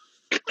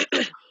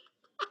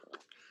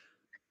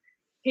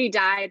 He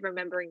died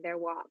remembering their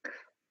walk.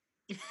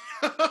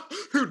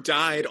 Who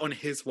died on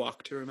his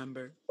walk to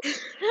remember.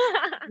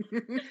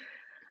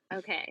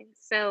 Okay,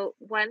 so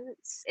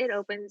once it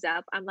opens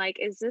up, I'm like,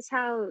 is this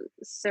how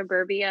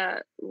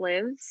suburbia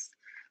lives?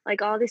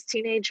 Like all this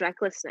teenage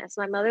recklessness.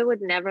 My mother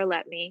would never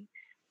let me.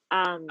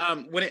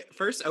 When it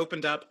first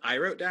opened up, I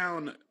wrote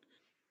down,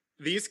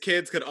 these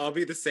kids could all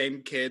be the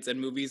same kids in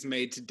movies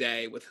made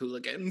today with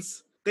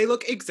hooligans. They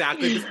look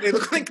they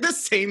look like the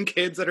same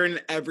kids that are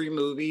in every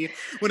movie.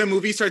 When a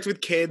movie starts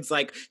with kids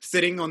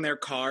sitting on their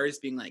cars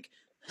being like,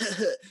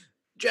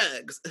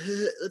 drugs,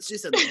 let's do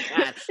something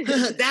bad.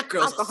 That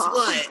girl's a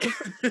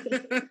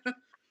slut.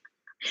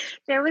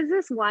 There was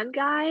this one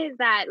guy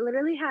that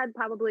literally had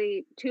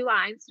probably 2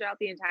 lines throughout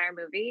the entire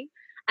movie.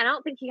 I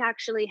don't think he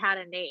actually had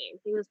a name.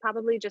 He was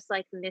probably just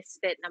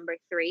misfit number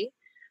 3.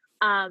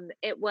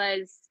 It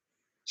was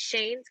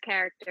Shane's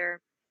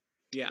character.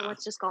 Yeah.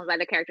 Let's just call him by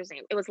the character's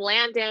name. It was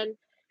Landon.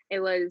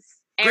 It was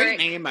Eric. Great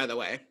name, by the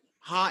way.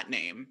 Hot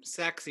name.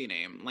 Sexy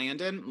name.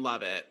 Landon,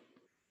 love it.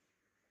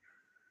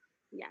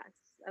 Yes.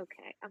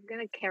 Okay. I'm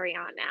going to carry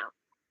on now.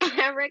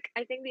 Eric,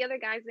 I think the other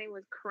guy's name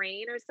was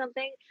Crane or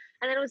something.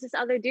 And then it was this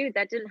other dude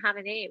that didn't have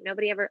a name.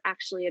 Nobody ever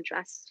actually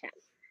addressed him.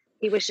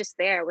 He was just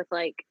there with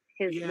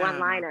his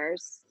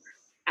one-liners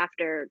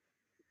after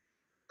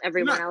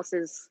everyone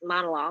else's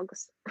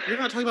monologues. You're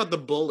not talking about the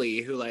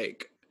bully who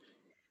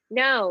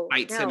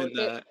bites him in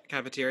the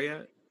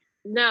cafeteria?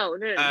 No.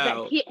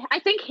 Oh. I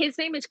think his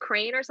name is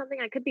Crane or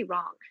something. I could be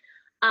wrong.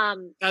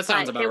 That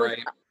sounds about right.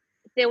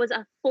 There was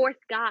a 4th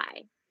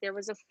guy. There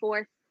was a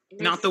 4th.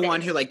 Not the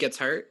one who gets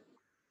hurt?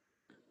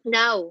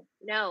 No.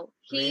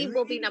 He Really?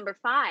 will be number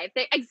 5.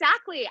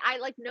 Exactly. I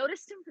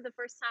noticed him for the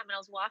first time and I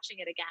was watching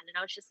it again and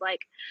I was just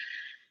like,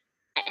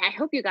 I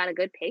hope you got a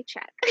good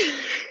paycheck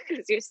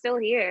because you're still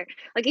here.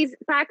 He's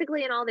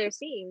practically in all their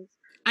scenes.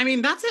 I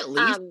mean, that's at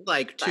least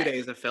 2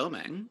 days of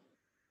filming.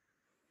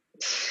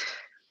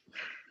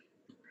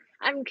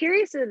 I'm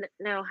curious to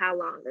know how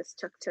long this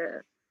took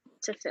to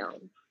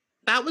film.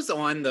 That was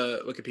on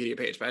the Wikipedia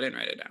page, but I didn't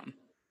write it down.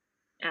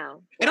 Oh.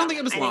 Well, I don't think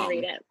it was long. I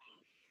didn't read it.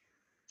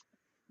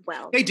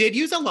 Well. They did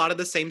use a lot of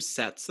the same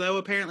sets, though,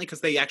 apparently,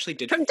 because they actually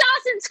did. From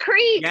Dawson's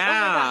Creek! Yeah. Oh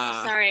my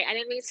gosh, sorry, I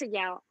didn't mean to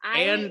yell.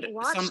 I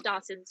watched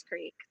Dawson's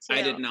Creek, too.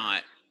 I did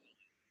not.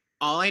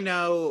 All I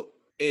know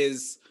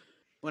is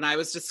when I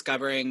was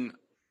discovering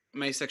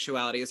my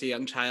sexuality as a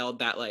young child,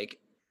 that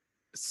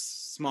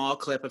small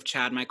clip of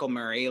Chad Michael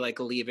Murray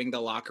leaving the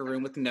locker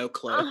room with no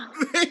clothes.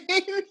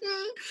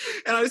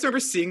 And I just remember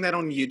seeing that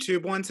on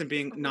YouTube once and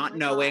being not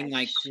knowing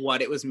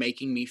what it was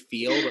making me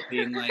feel, but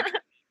being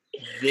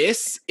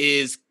this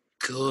is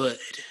good.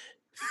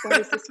 What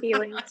is this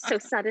feeling so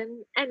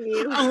sudden and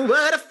new? Oh,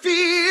 what a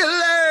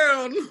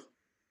feeling!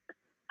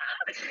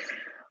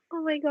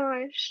 Oh my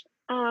gosh.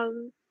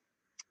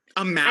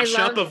 A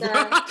mashup of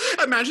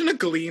imagine a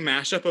Glee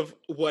mashup of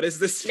what is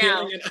this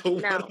feeling? No.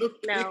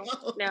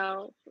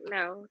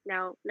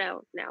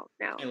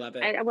 I love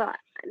it.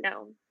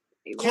 No.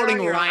 You're Calling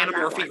on your own Ryan on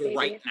that Murphy one, baby.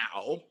 right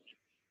now.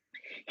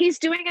 He's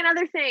doing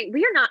another thing.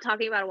 We are not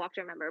talking about A Walk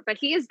to Remember, but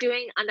he is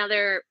doing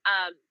another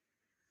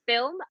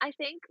film, I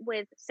think,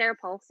 with Sarah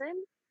Paulson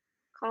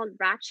called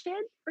Ratched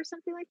or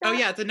something like that. Oh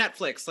yeah, it's a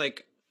Netflix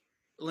like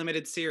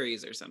limited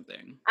series or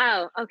something.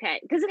 Oh, okay.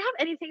 Does it have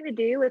anything to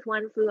do with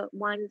one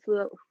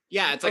flew?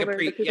 Yeah, it's like Over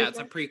the it's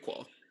a Cuckoo's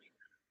prequel.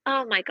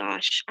 Oh my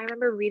gosh. I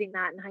remember reading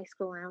that in high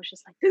school and I was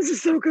just like, this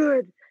is so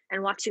good.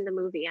 And watching the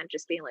movie and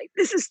just being like,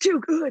 this is too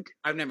good.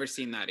 I've never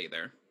seen that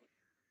either.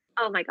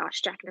 Oh my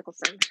gosh, Jack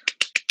Nicholson.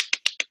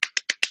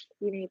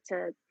 You need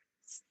to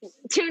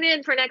tune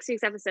in for next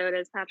week's episode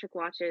as Patrick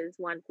watches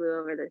One Flew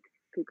Over the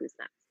Cuckoo's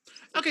Nest.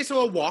 Okay,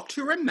 so A Walk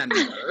to Remember,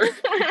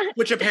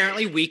 which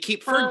apparently we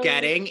keep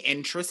forgetting.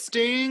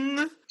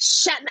 Interesting.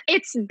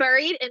 It's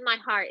buried in my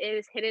heart. It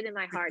is hidden in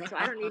my heart, so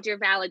I don't need your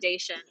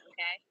validation,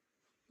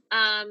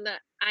 okay?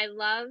 I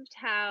loved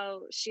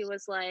how she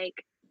was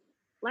like,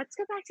 let's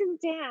go back to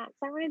the dance.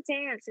 I want to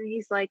dance. And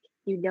he's like,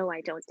 you know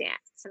I don't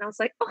dance. And I was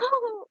like,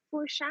 oh,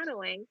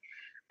 foreshadowing.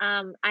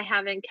 I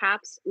have in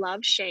caps,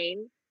 love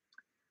Shane.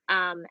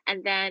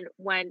 And then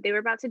when they were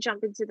about to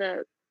jump into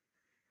the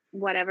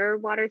whatever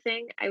water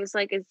thing, I was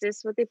like, is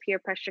this what the peer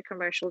pressure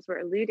commercials were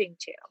alluding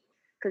to?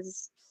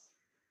 Because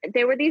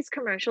there were these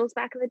commercials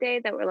back in the day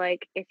that were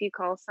like, if you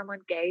call someone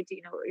gay, do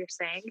you know what you're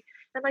saying? And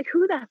I'm like,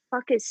 who the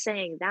fuck is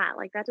saying that?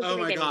 Like, that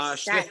doesn't make any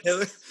sense.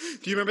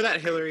 Do you remember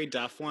that Hillary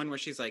Duff one where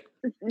she's like,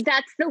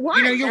 that's the one.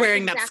 You know, you're That's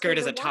wearing exactly that skirt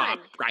as a top,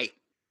 one. right?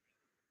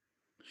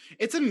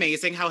 It's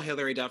amazing how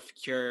Hillary Duff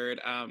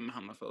cured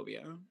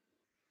homophobia.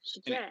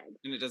 She did.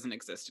 And it doesn't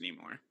exist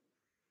anymore.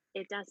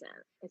 It doesn't.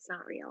 It's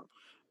not real.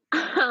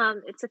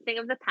 It's a thing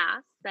of the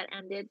past that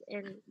ended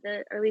in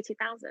the early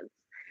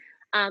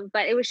 2000s.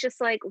 But it was just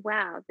like,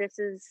 wow, this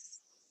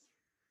is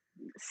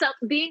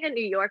being a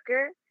New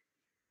Yorker,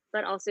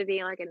 but also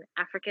being like an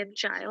African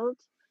child,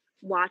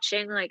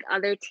 watching like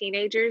other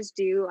teenagers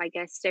do, I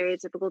guess,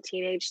 stereotypical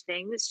teenage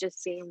things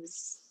just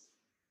seems,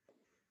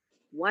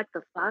 what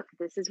the fuck?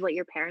 This is what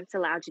your parents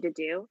allowed you to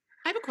do?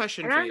 I have a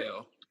question for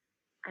you.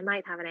 I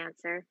might have an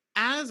answer.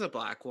 As a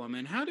Black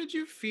woman, how did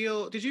you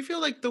feel? Did you feel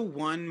like the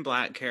one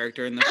Black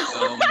character in the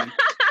film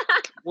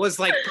was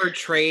like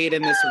portrayed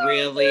in this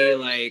really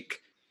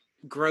like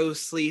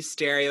grossly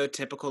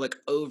stereotypical, like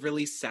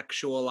overly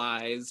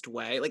sexualized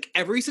way? Like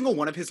every single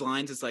one of his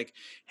lines is like,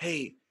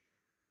 hey,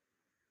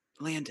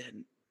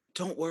 Landon,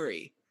 don't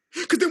worry.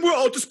 Because then we're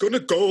all just gonna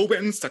go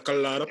and suck a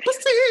lot of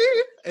pussy.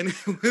 And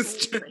it was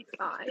just, oh my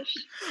gosh.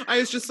 I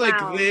was just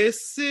like,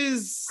 this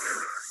is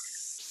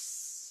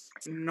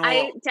no.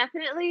 I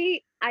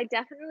definitely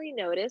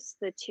noticed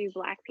the two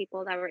Black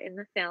people that were in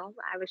the film.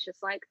 I was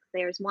just like,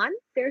 there's one,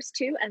 there's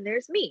two, and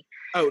there's me.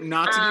 Oh,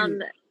 not to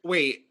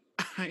wait,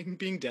 I'm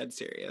being dead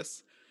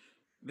serious.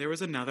 There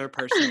was another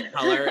person of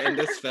color in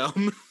this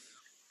film.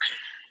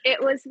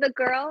 It was the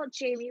girl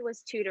Jamie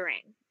was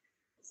tutoring.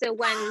 So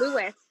when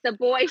Lewis, the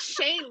boy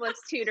Shane was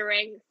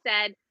tutoring,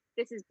 said,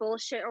 this is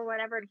bullshit or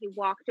whatever, and he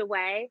walked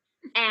away,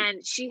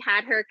 and she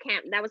had her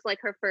that was like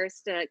her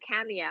first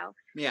cameo.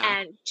 Yeah.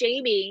 And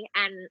Jamie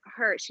and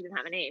her, she didn't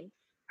have a name,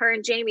 her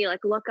and Jamie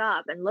like look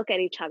up and look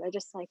at each other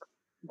just like,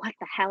 what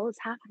the hell is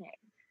happening?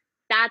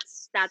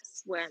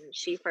 That's when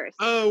she first.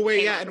 Oh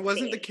wait, yeah, and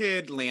wasn't the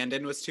kid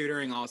Landon was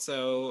tutoring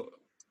also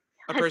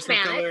a person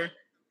of color?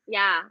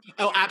 Yeah.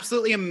 Oh, yeah.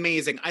 Absolutely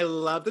amazing. I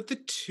love that the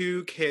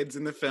two kids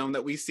in the film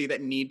that we see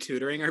that need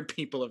tutoring are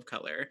people of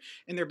color.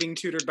 And they're being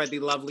tutored by the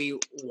lovely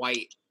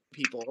white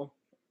people.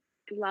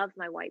 Love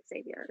my white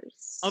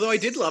saviors. Although I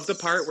did love the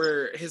part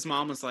where his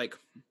mom was like,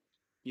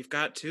 you've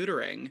got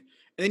tutoring. And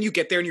then you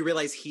get there and you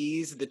realize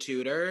he's the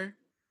tutor.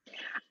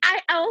 I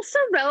also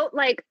wrote,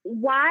 like,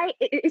 why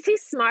is he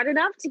smart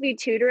enough to be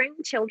tutoring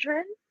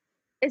children?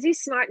 Is he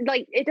smart?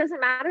 Like, it doesn't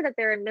matter that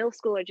they're in middle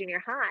school or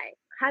junior high.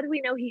 How do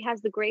we know he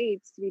has the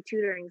grades to be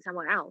tutoring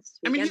someone else?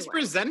 I mean, he's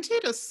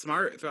presented as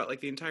smart throughout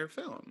like the entire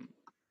film.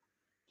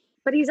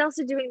 But he's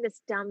also doing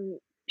this dumb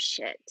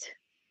shit.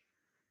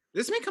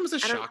 This may come as a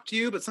shock to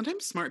you, but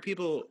sometimes smart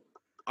people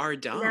are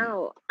dumb.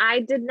 No,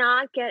 I did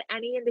not get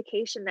any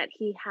indication that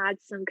he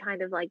had some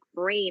kind of like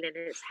brain in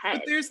his head.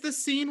 But there's the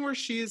scene where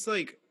she's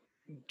like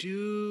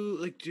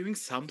doing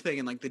something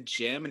in like the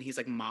gym and he's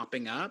like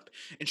mopping up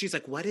and she's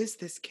like, what is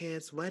this,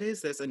 kids? What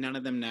is this? And none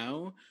of them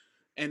know.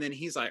 And then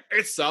he's like,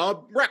 it's a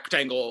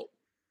rectangle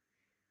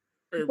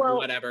or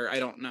whatever. I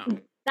don't know.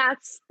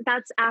 That's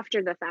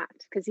after the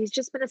fact, because he's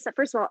just been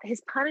first of all,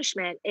 his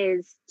punishment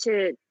is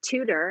to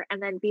tutor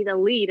and then be the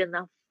lead in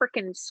the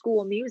freaking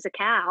school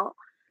musicale.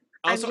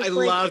 Also, I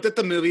love that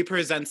the movie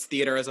presents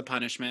theater as a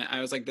punishment. I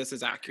was like, this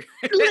is accurate.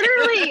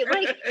 Literally,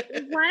 like,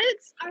 what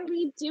are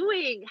we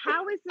doing?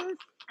 How is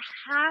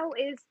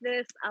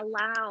this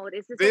allowed?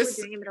 Is this what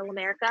we're doing in Middle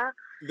America?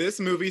 This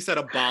movie said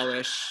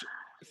abolish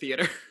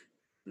theater.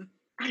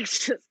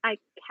 I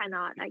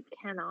cannot.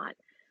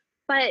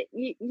 But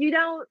you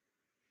don't,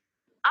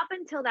 up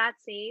until that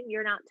scene,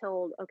 you're not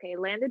told, okay,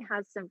 Landon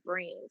has some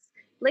brains.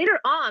 Later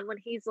on, when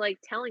he's like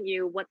telling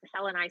you what the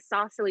hell an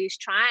isosceles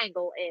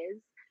triangle is,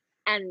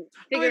 and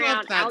figuring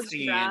out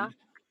algebra,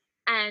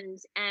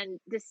 and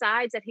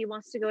decides that he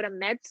wants to go to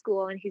med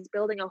school and he's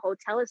building a whole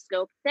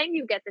telescope, then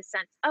you get the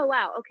sense, oh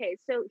wow, okay,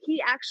 so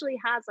he actually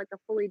has like a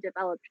fully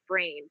developed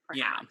brain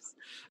Yeah. perhaps,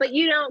 but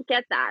you don't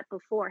get that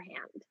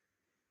beforehand.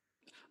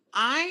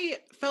 I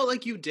felt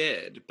like you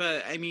did,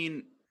 but I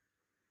mean,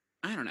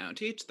 I don't know,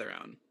 to each their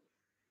own.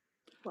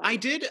 I Well,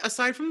 did,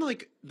 aside from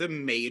like the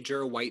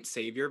major white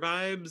savior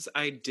vibes,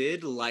 I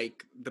did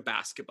like the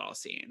basketball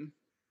scene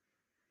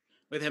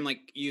with him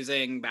like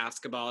using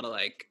basketball to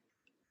like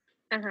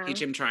uh-huh.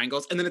 teach him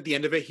triangles. And then at the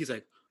end of it, he's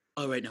like,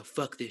 all right, now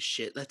fuck this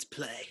shit. Let's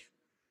play.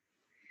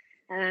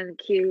 And then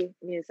cue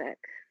music.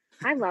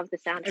 I love the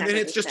And soundtrack then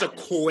of it's this just a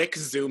film. quick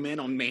zoom in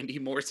on Mandy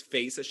Moore's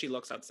face as she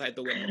looks outside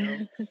the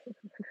window.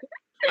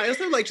 I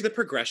also liked the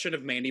progression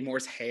of Mandy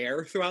Moore's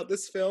hair throughout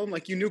this film.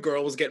 Like, you knew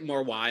girl was getting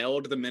more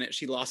wild the minute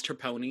she lost her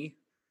pony.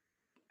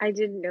 I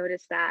didn't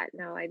notice that.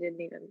 No, I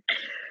didn't even.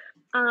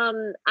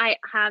 I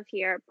have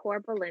here poor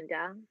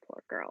Belinda,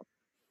 poor girl.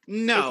 Is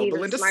he No, even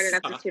Belinda smart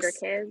enough to tutor sucks.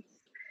 kids?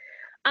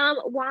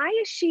 Why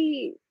is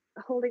she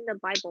holding the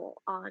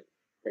Bible on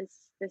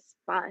this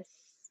bus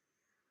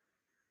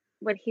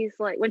when he's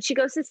like when she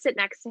goes to sit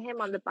next to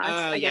him on the bus, Oh,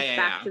 I yeah, guess yeah,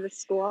 back yeah. to the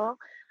school?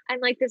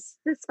 And like this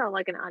felt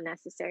like an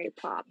unnecessary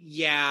prop.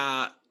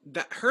 Yeah,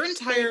 her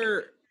Just like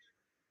entire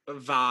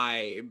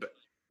vibe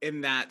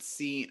in that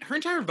scene, her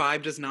entire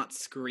vibe does not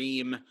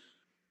scream,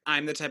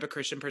 I'm the type of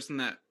Christian person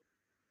that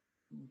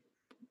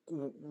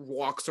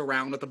walks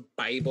around with a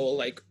Bible,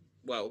 like,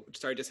 whoa,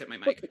 sorry, just hit my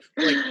mic.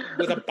 Like,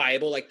 with a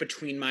Bible, like,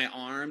 between my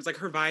arms. Like,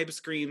 her vibe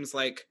screams,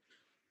 like,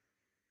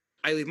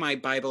 I leave my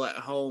Bible at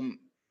home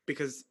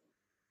because,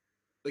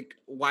 like,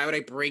 why would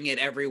I bring it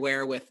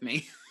everywhere with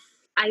me?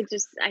 I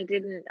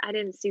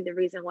didn't see the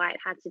reason why it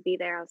had to be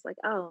there. I was like,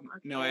 oh,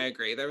 No, I okay.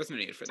 agree. There was no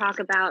need for Talk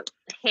that. about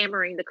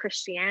hammering the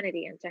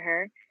Christianity into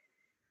her.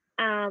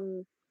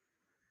 Um,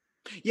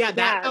 Yeah,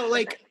 yeah,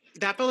 but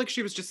that felt like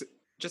she was just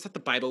had the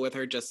Bible with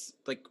her, just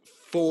like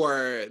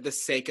for the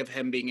sake of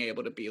him being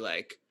able to be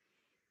like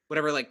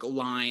whatever like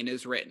line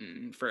is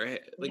written for you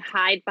like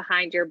hide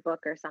behind your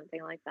book or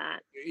something like that.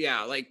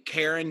 yeah, like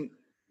Karen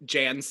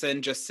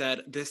Jansen just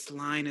said, this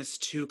line is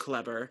too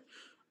clever.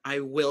 I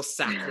will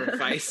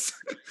sacrifice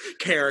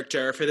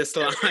character for this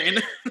line.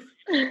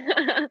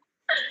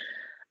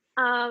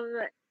 um,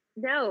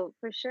 no,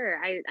 for sure.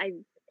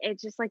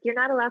 It's just like you're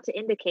not allowed to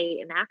indicate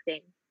in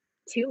acting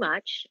too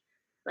much,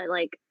 but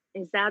like,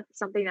 is that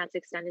something that's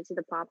extended to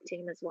the pop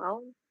team as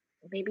well?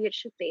 Maybe it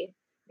should be.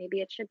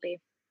 Maybe it should be.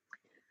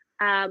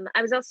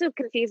 I was also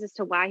confused as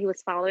to why he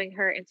was following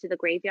her into the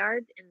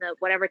graveyard in the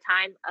whatever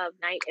time of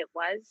night it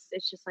was.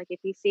 It's just like if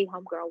you see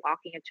homegirl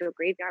walking into a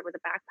graveyard with a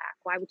backpack,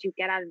 why would you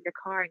get out of your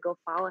car and go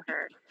follow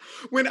her?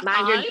 When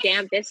Mind your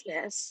damn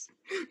business.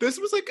 this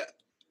was like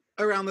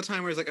around the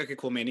time where it's like, okay,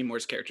 cool, Mandy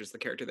Moore's character is the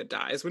character that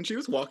dies. When she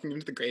was walking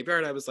into the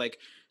graveyard, I was like,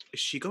 is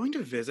she going to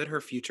visit her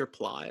future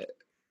plot?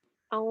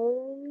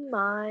 Oh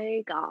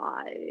my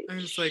I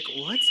was like, gosh.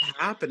 what's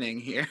happening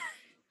here?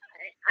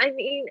 I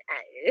mean,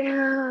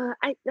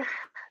 I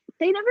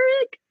they never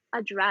like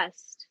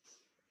addressed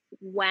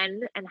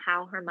when and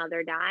how her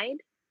mother died.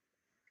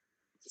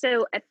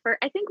 So at first,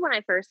 I think when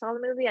I first saw the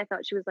movie, I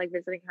thought she was like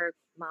visiting her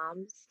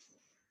mom's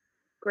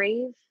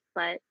grave.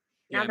 But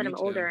now Yeah, that me I'm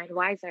older too. and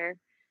wiser,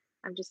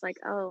 I'm just like,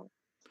 oh,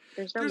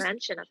 there's no There's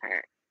mention of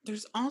her.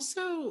 there's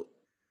also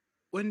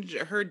when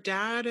her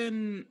dad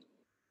and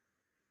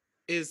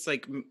is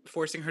like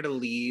forcing her to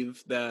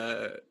leave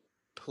the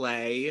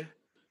play.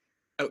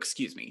 Oh,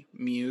 excuse me,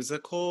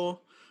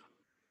 musical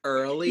Yeah,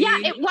 early.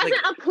 it wasn't Like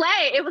a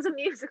play; it was a also,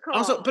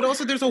 musical. but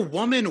also there's a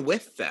woman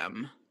with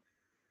them.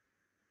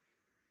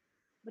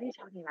 What are you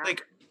talking about?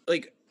 Like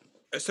like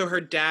so her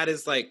dad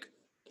is like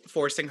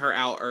forcing her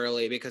out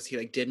early because he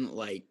like didn't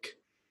like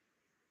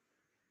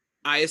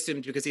I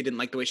assumed because he didn't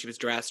like the way she was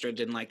dressed or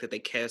didn't like that they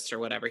kissed or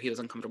whatever, he was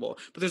uncomfortable.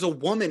 But there's a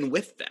woman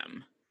with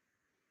them.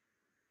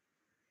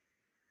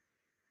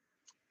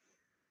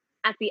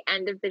 At the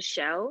end of the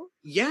show,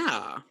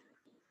 Yeah.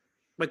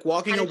 Like how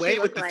walking did she away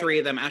with look the like? three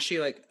of them as she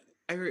like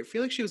I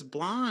feel like she was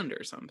blonde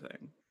or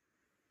something.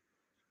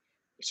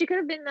 She could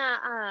have been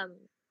the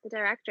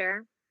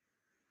director.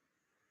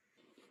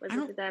 Was I it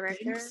don't the think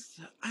director?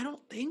 so. I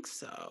don't think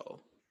so.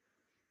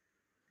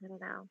 I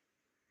don't know.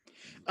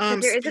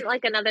 Because there isn't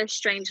like another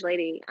strange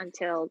lady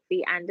until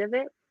the end of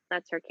it.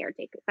 That's her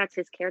caretaker. That's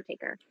his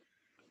caretaker.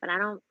 But I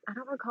don't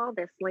recall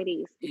this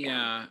lady again.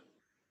 Yeah,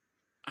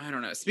 I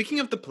don't know. Speaking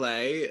of the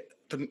play,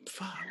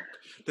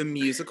 the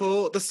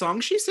musical, the song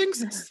she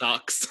sings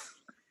sucks.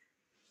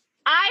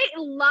 I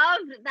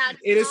loved that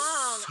It is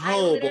song.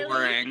 so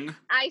boring.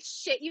 I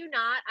shit you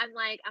not. I'm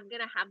like, I'm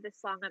gonna have this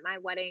song at my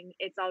wedding.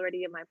 It's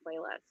already in my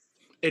playlist.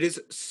 It is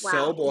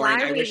so Wow. boring.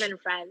 Why are we even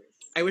friends?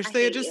 I wish I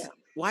they had hate just you.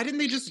 why didn't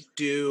they just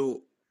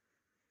do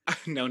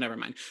no, never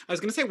mind. I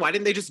was gonna say why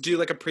didn't they just do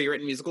like a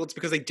pre-written musical? It's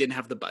because they didn't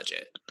have the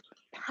budget.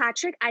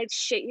 Patrick, I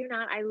shit you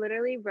not. I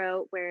literally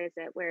wrote, where is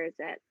it? Where is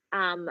it?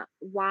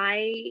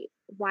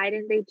 Why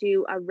didn't they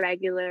do a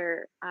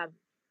regular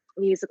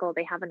musical?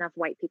 They have enough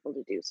white people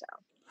to do so.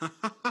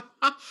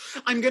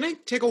 I'm gonna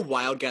take a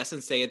wild guess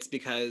and say it's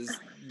because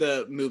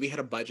the movie had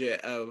a budget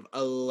of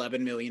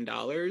 $11 million,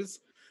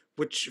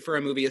 which for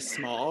a movie is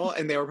small,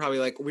 and they were probably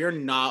like, "We're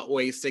not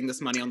wasting this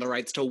money on the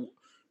rights to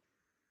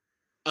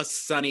A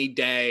Sunny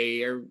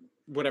Day or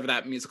whatever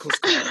that musical's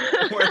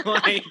called,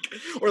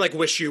 or like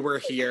Wish You Were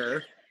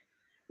Here."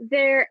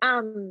 There,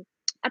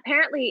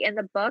 apparently in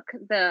the book,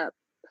 the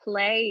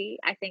play,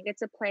 I think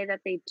it's a play that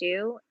they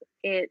do.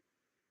 It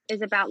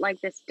is about like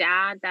this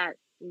dad that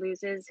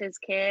loses his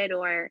kid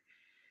or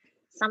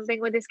something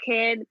with his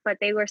kid, but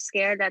they were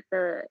scared that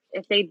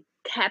if they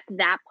kept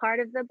that part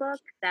of the book,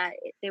 that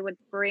they would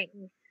bring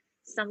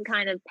some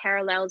kind of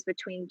parallels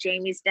between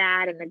Jamie's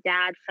dad and the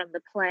dad from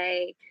the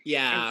play, and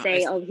Yeah,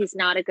 say, "Oh, he's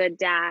not a good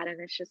dad," and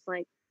it's just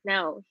like,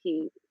 no,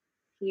 he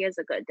is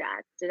a good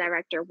dad. The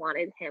director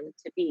wanted him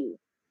to be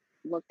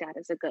looked at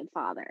as a good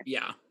father.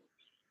 yeah.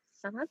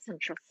 So that's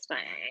interesting.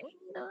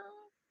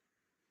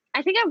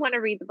 I think I want to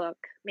read the book.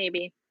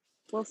 Maybe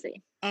we'll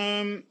see.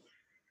 It's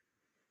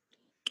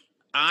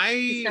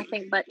I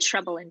nothing but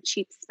trouble and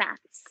cheap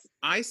spats.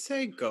 I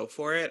say go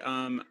for it.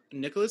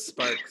 Nicholas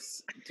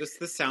Sparks, just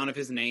the sound of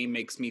his name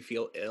makes me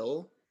feel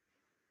ill.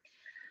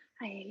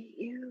 I hate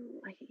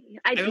you. I hate you.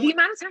 I don't The want-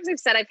 amount of times I've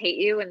said I hate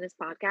you in this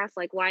podcast,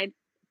 like why?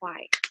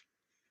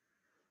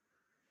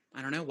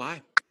 I don't know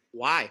why.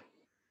 Why?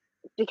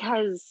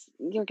 Because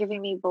you're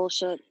giving me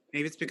bullshit.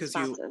 Maybe it's because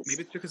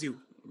you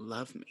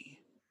love me.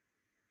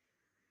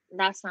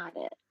 That's not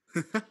it.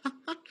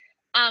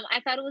 I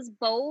thought it was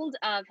bold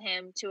of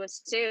him to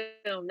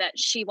assume that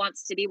she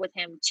wants to be with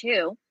him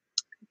too.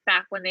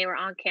 Back when they were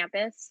on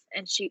campus,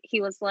 and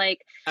he was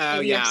like, Oh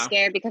maybe I'm yeah.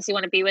 scared because you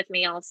want to be with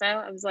me also.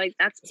 I was like,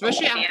 that's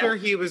Especially bold of after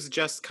you. he was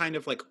just kind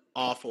of like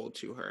awful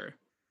to her.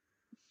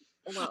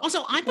 Well,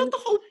 Also, I thought the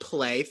whole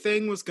play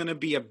thing was going to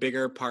be a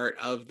bigger part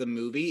of the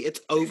movie. It's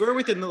over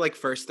within the like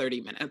first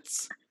 30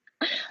 minutes.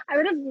 I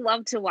would have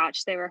loved to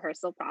watch the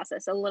rehearsal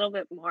process a little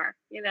bit more,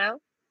 you know?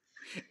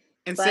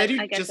 Instead, But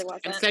I guess it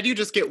wasn't. you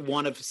just get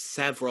one of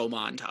several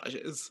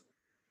montages.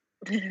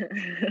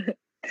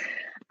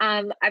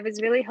 I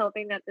was really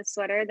hoping that the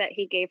sweater that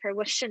he gave her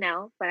was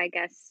Chanel, but I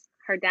guess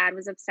her dad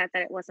was upset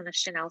that it wasn't a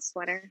Chanel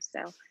sweater,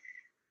 so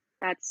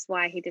that's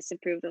why he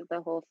disapproved of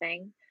the whole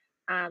thing.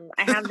 I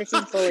have this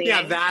in bullying.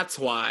 Yeah, that's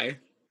why.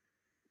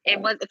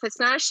 If it's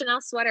not a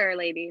Chanel sweater,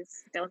 ladies,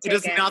 don't take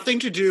It it. has nothing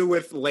to do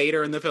with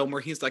later in the film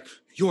where he's like,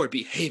 "Your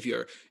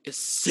behavior is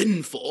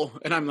sinful,"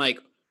 and I'm like,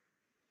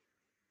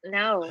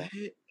 No. what?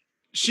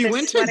 She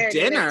went to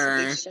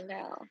dinner.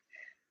 Chanel.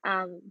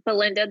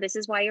 Belinda, this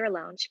is why you're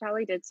alone. She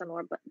probably did some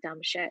more dumb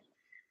shit.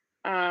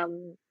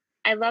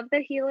 I love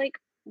that he like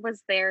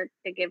was there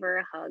to give her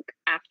a hug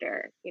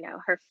after,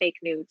 her fake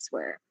nudes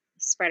were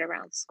spread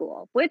around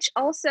school, which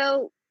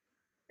also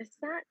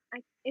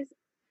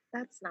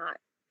that's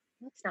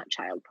not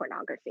child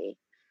pornography.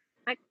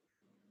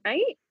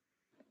 Right?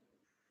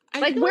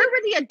 Like, where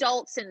were the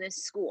adults in this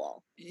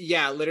school?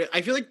 Yeah, literally.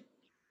 I feel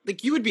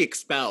like you would be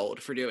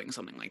expelled for doing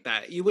something like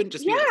that. You wouldn't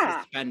just be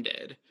like,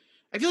 suspended.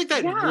 I feel like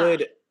that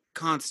would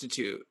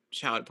constitute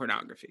child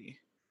pornography.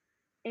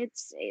 It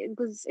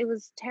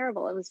was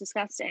terrible. It was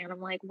disgusting. And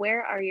I'm like,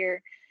 where are your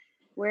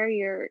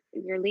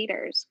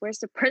leaders? Where's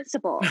the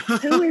principal?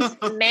 Who is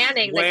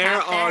manning the cafe?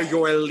 Where are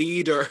your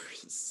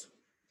leaders?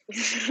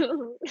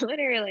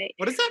 Literally.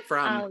 What is that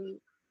from?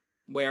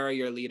 Where are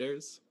your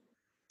leaders?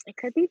 It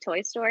could be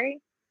Toy Story.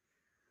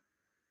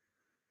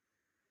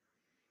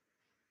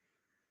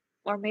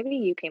 Or maybe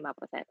you came up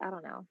with it. I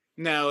don't know.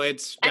 No,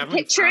 it's definitely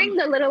I'm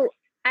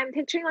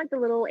picturing like the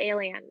little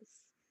aliens.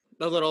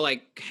 The little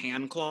like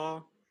hand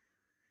claw.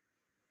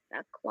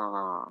 The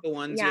claw. The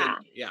ones yeah.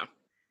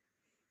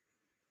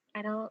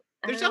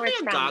 There's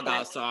definitely a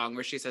Gaga song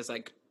where she says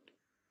like,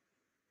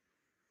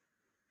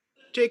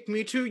 "Take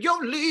me to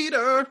your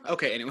leader."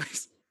 Okay,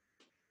 anyways.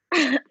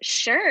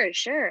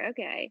 Sure,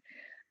 okay.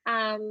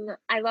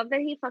 I love that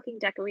he fucking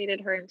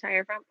decorated her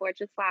entire front porch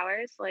with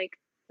flowers. Like,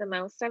 the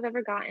most I've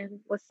ever gotten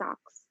was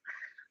socks.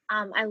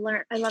 I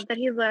love that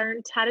he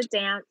learned how to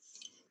dance.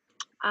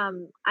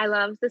 I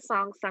love the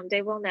song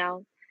Someday We'll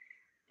Know.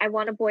 I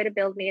want a boy to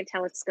build me a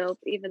telescope,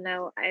 even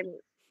though I'm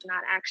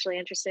not actually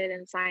interested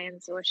in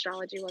science or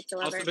astrology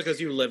whatsoever. Also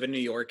because you live in New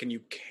York and you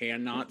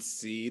cannot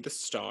see the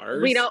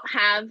stars. We don't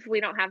have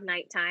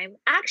nighttime.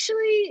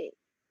 Actually,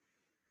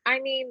 I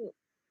mean,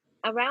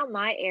 around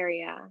my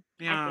area,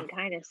 I can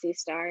kind of see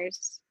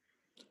stars.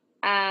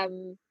 I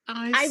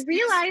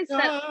realized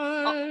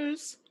that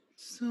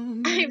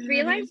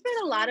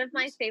a lot of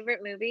my favorite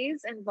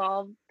movies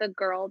involve the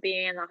girl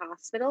being in the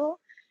hospital,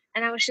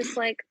 and I was just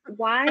like,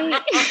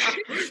 why?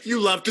 You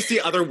love to see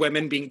other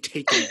women being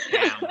taken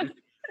down.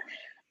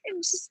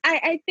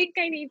 I think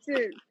I need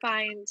to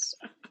find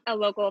a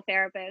local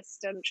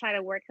therapist and try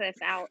to work this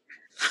out,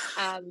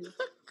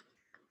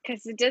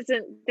 because it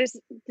doesn't.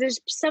 There's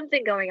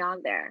something going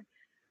on there,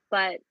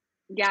 but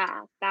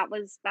yeah, that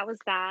was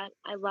that.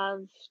 I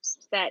loved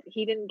that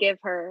she didn't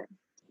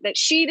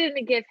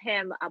give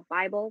him a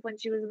Bible when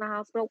she was in the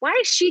hospital. Why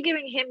is she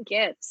giving him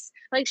gifts?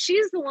 Like,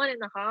 she's the one in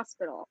the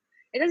hospital.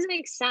 It doesn't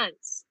make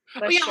sense. Oh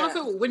but yeah, sure,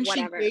 also when she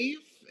whatever. gave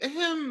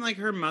him like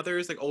her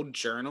mother's like old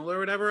journal or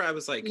whatever, I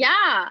was like,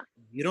 Yeah,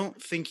 you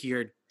don't think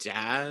your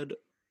dad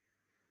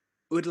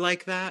would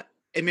like that?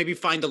 And maybe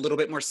find a little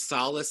bit more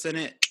solace in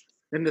it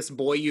than this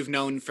boy you've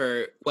known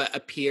for what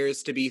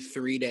appears to be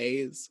 3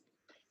 days?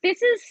 this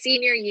is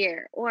senior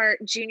year or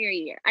junior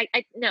year. I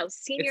no, It's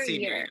senior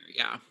senior year, year.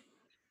 yeah.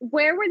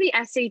 Where were the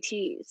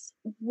SATs?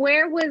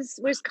 Where was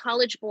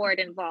College Board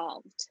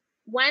involved?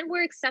 When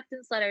were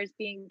acceptance letters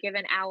being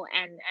given out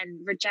and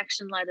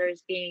rejection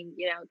letters being,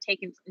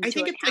 taken I into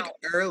think it's like account?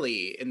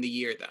 early in the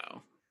year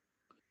though.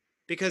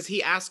 Because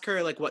he asked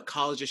her like what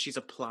colleges she's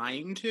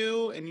applying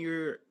to, and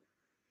you're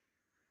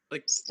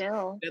like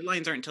Still.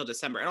 deadlines aren't until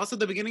December. And also,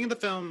 the beginning of the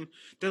film,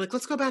 they're like,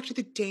 "Let's go back to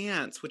the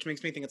dance," which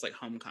makes me think it's like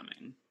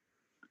homecoming.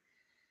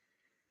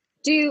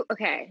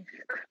 Okay,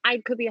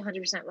 I could be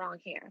 100% wrong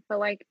here, but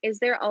like, is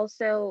there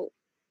also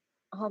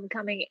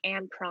homecoming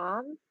and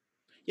prom?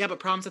 Yeah,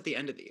 but prom's at the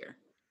end of the year.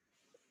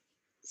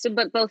 So,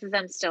 but both of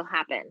them still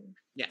happen.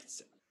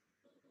 Yes,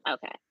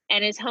 Okay.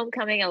 And is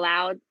homecoming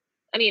allowed?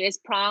 I mean, is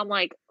prom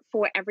like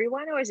for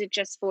everyone or is it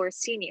just for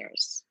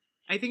seniors?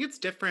 I think it's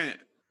different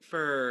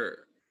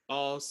for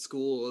all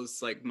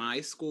schools. Like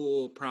my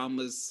school, prom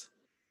was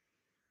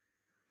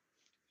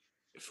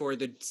for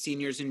the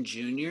seniors and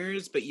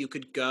juniors, but you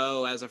could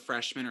go as a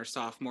freshman or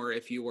sophomore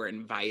if you were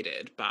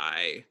invited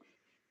by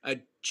a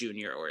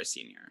junior or a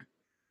senior.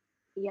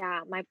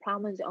 Yeah, my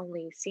prom was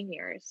only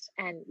seniors,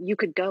 and you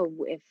could go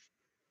if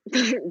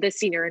the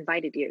senior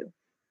invited you.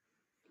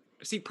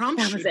 See,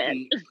 That was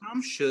it.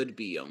 prom should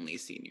be only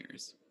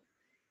seniors.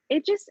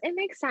 It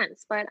makes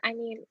sense, but I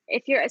mean,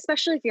 if you're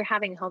especially if you're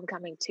having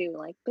homecoming too,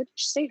 like, but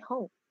stay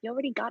home. You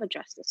already got a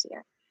dress this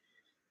year.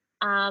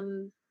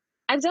 Um,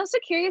 I was also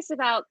curious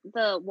about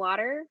the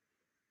water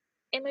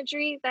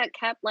imagery that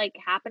kept like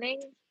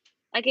happening.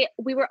 Like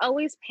we were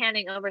always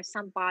panning over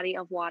some body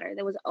of water.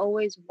 There was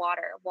always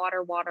water,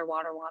 water, water,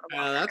 water, water,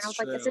 water. And I That's was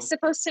like, is this true.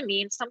 supposed to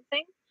mean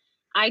something?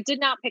 I did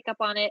not pick up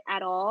on it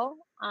at all.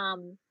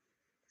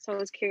 So I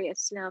was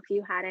curious to know if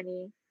you had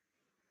any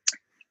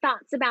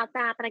thoughts about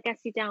that, but I guess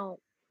you don't.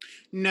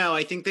 No,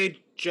 I think they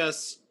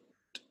just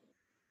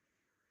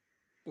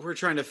were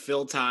trying to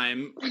fill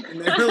time,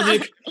 and they were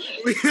like,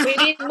 We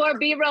need more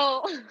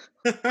B-roll.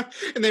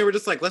 and they were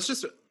just like, let's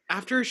just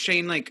after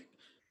Shane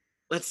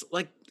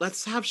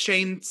let's have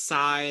Shane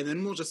sigh, and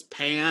then we'll just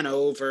pan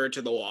over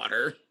to the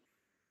water.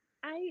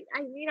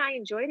 I mean, I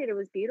enjoyed it. It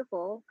was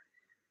beautiful.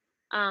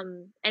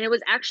 And it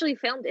was actually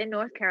filmed in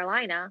North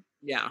Carolina,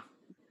 Yeah,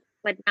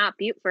 but not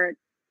Beaufort,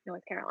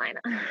 North Carolina.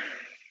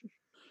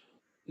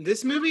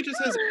 this movie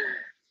just has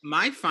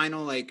my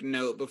final like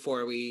note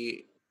before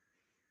we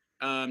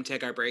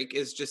take our break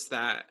is just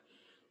that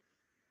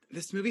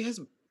this movie has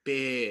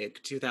big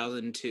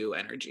 2002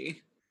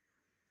 energy.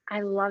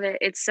 I love it.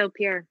 It's so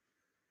pure.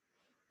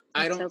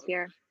 I It's don't so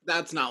pure.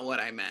 That's not what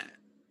I meant.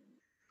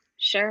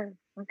 Sure.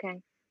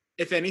 Okay.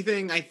 If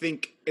anything, I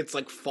think it's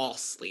like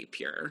falsely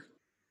pure.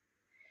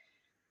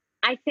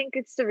 I think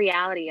it's the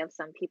reality of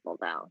some people,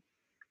 though.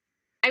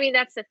 I mean,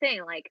 that's the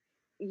thing. Like,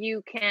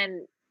 you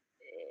can,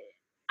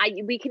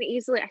 we can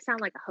easily. I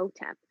sound like a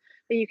hotep,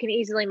 but you can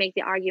easily make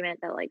the argument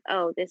that, like,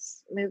 oh,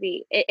 this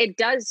movie, it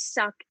does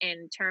suck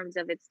in terms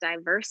of its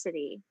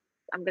diversity.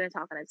 I'm going to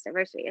talk on its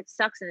diversity. It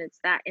sucks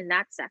in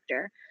that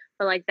sector,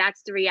 but like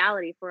that's the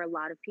reality for a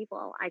lot of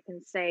people. I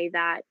can say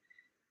that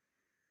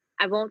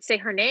I won't say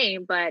her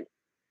name, but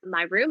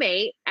my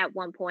roommate at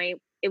one point,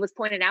 it was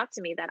pointed out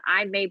to me that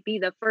I may be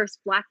the first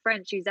Black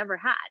friend she's ever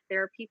had.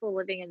 There are people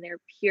living in their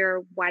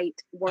pure white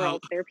Oh,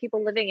 world. There are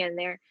people living in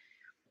their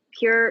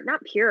pure, not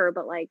pure,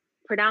 but like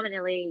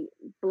predominantly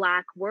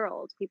Black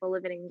world. People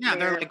living in yeah,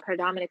 their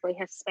predominantly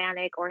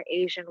Hispanic or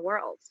Asian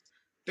worlds.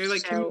 they're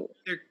like So,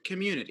 they're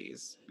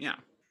communities. Yeah.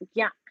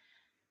 yeah.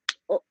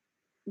 Well,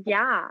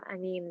 yeah. I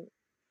mean,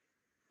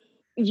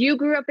 you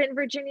grew up in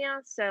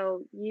Virginia,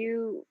 so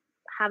you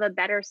have a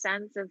better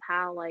sense of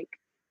how like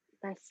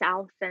the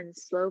South and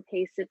slow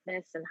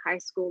pacedness and high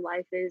school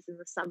life is in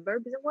the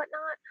suburbs and whatnot.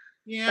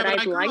 Yeah, But but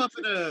I'd like to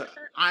think that.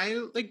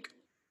 I like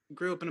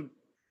grew up in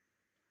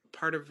a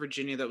part of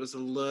Virginia that was a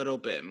little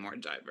bit more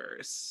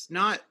diverse.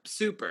 Not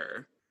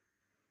super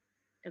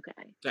Okay.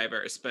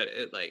 diverse, but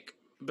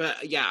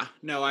but yeah,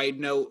 no, I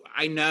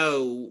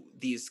know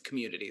these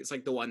communities,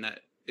 like the one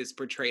that is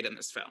portrayed in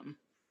this film.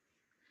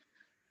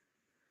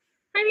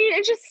 I mean,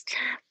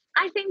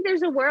 I think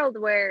there's a world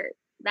where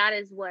that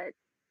is what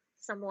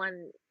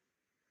someone,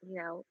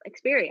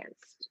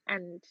 experienced.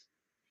 And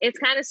it's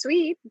kind of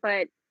sweet,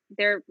 but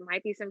there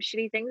might be some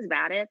shitty things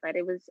about it. But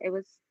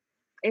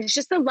it's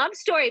just a love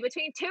story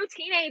between two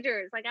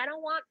teenagers. Like, I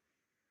don't want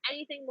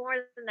anything more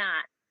than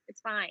that.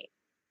 It's fine.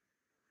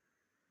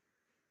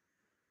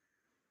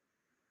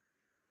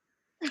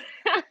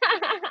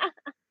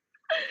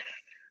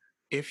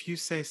 If you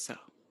say so.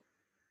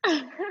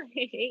 I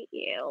hate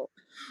you.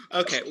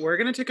 Okay, we're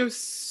gonna take a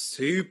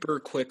super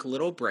quick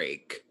little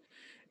break,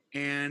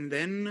 and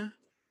then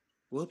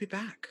we'll be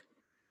back.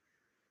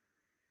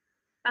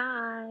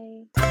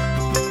 Bye.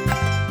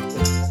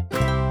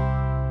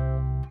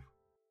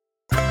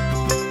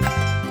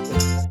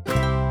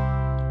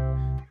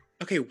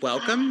 Okay,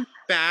 welcome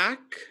back.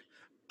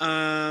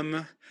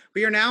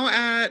 We are now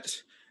at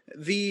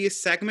the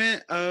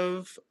segment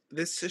of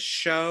this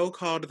show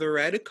called The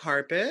Red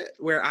Carpet,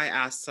 where I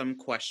ask some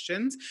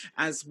questions.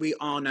 As we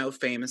all know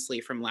famously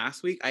from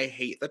last week, I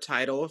hate the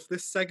title of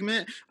this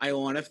segment. I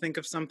want to think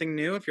of something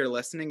new. If you're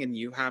listening and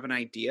you have an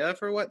idea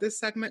for what this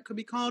segment could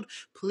be called,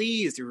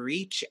 please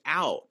reach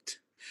out.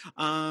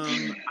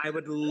 I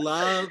would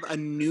love a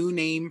new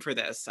name for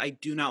this. I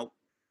do not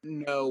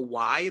know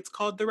why it's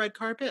called The Red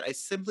Carpet. I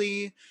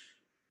simply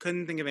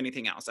couldn't think of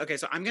anything else. Okay,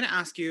 so I'm going to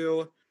ask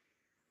you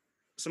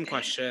some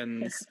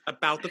questions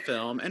about the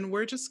film, and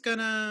we're just going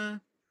to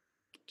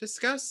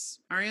discuss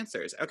our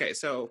answers. Okay,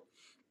 so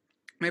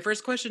my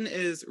first question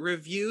is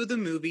review the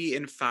movie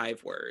in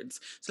 5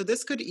 words. So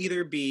this could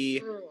either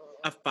be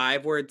a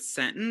 5-word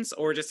sentence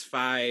or just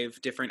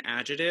 5 different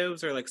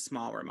adjectives or like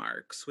small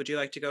remarks. Would you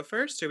like to go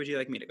first or would you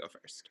like me to go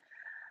first?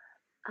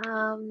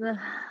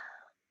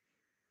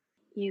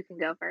 You can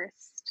go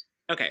first.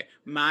 Okay,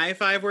 my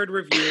 5-word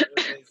review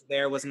is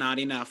there was not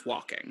enough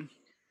walking.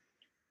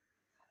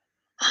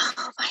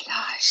 Oh my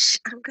gosh,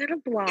 I'm gonna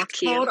block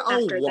It's you called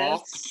A after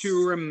Walk this.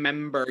 to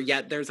Remember,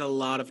 yet there's a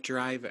lot of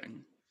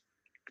driving.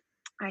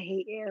 I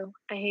hate you.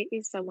 I hate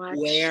you so much.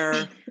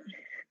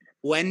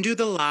 When do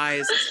the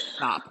lies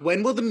stop?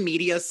 When will the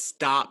media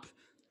stop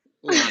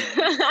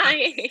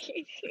lying?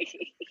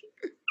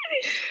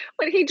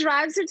 When he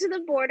drives her to the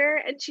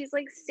border and she's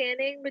like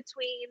standing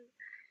between,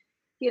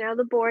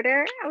 the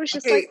border, I was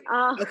just like,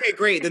 oh. Okay,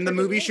 great. Then the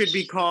movie wish. should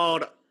be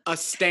called A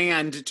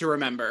Stand to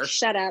Remember.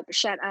 Shut up,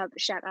 shut up,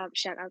 shut up,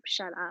 shut up,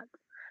 shut up.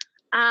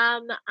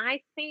 I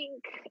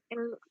think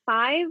in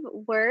 5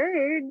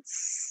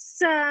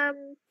 words,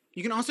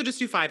 You can also just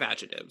do 5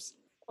 adjectives.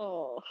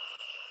 oh,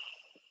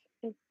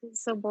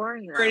 it's so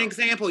boring. For an though.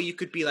 example, you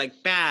could be like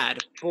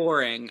bad,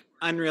 boring,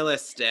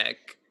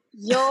 unrealistic.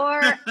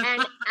 You're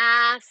an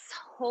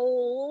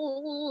asshole.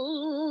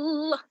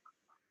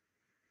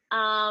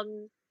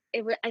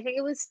 I think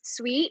it was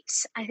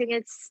sweet. I think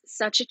it's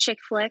such a chick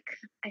flick.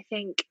 I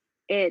think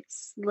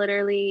it's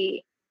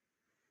literally,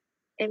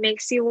 it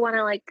makes you want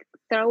to like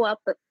throw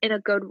up in a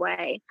good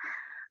way.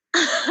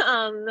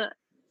 2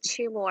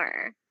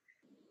 more.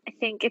 I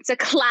think it's a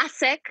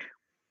classic.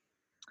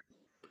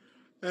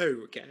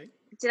 Okay.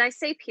 Did I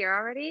say pure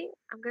already?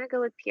 I'm gonna go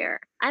with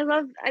pure. I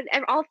love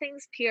all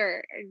things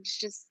pure. It's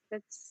just all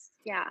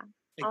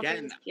Again,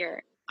 things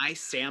pure. I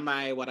stand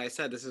by what I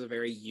said. This is a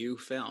very you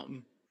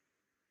film.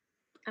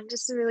 I'm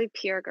just a really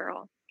pure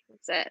girl.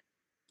 That's it.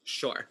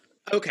 Sure.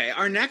 Okay,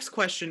 our next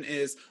question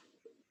is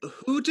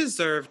who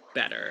deserved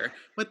better?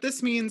 What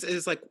this means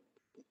is like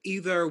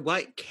either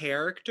what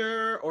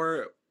character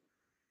or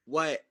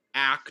what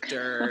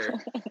actor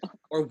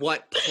or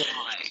what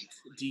plot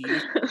do you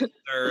think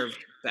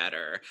deserved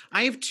better?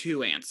 I have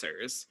 2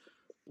 answers.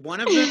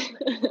 One of them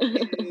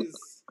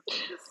is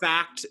the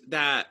fact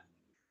that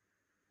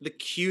the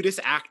cutest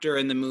actor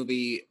in the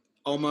movie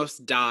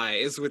almost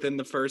dies within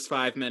the first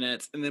 5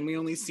 minutes, and then we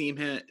only see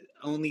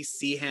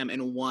him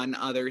in one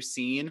other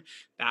scene.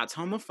 That's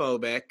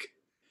homophobic,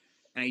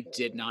 and I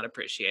did not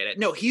appreciate it.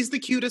 No, he's the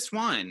cutest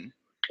one.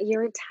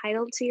 You're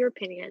entitled to your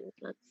opinion.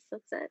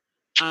 That's it.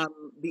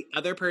 The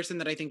other person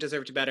that I think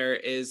deserved better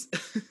is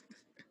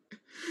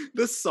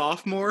the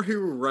sophomore who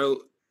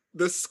wrote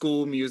the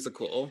School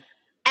musical.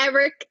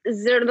 Eric.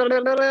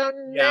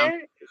 Yeah.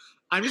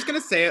 I'm just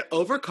gonna say it.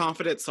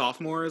 Overconfident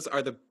sophomores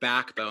are the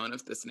backbone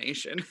of this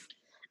nation.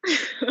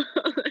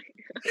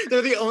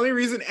 They're the only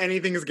reason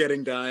anything is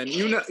getting done.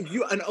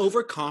 An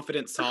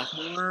overconfident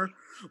sophomore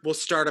will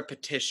start a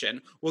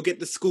petition. We'll get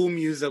the School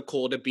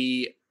musical to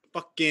be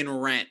fucking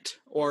Rent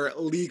or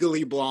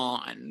Legally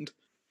Blonde.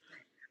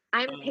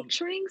 I'm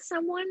picturing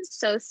someone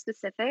so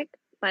specific,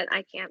 but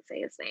I can't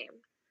say his name.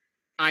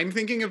 I'm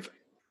thinking of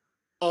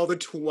all the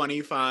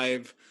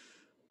 25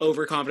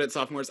 overconfident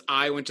sophomores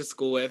I went to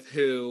school with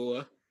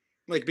who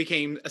like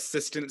became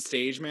assistant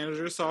stage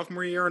manager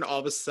sophomore year and all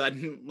of a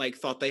sudden like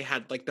thought they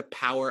had like the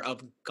power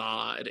of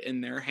God in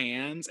their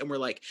hands and were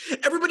like,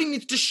 everybody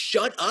needs to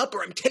shut up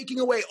or I'm taking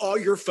away all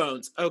your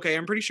phones. Okay,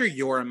 I'm pretty sure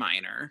you're a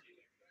minor.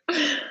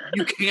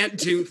 You can't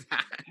do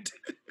that.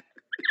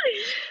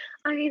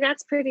 I mean,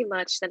 that's pretty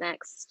much the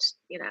next,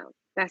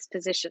 best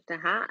position to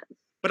have.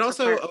 But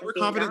also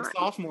overconfident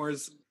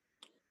sophomores,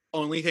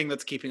 only thing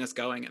that's keeping us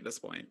going at this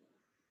point.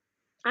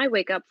 I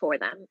wake up for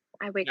them.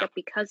 I wake up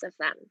because of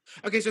them.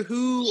 Okay, so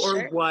who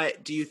or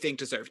what do you think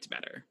deserved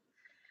better?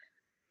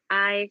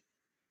 I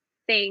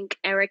think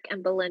Eric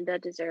and Belinda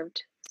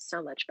deserved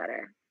so much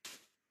better.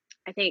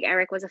 I think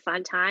Eric was a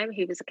fun time.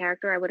 He was a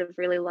character I would have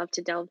really loved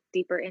to delve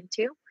deeper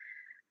into.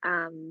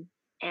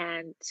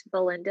 And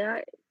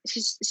Belinda,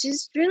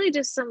 she's really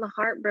just some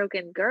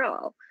heartbroken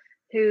girl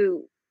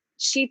who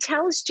she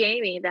tells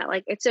Jamie that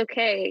like it's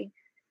okay.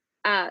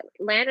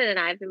 Landon and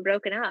I have been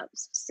broken up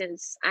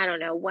since I don't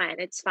know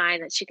when. It's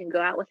fine that she can go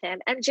out with him.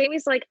 And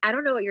Jamie's like, I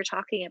don't know what you're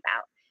talking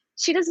about.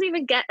 She doesn't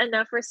even get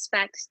enough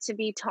respect to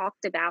be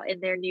talked about in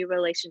their new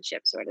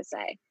relationship, so to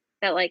say.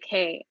 that like,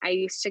 hey, I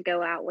used to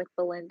go out with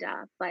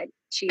Belinda, but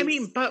I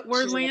mean, but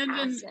were she's in the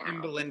past Landon and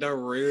now. Belinda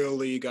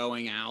really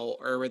going out,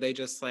 or were they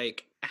just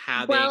like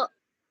having Well,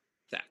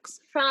 sex?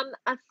 from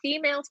a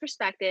female's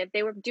perspective,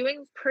 they were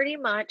doing pretty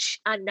much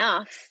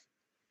enough.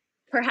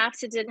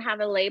 Perhaps it didn't have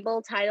a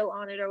label title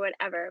on it or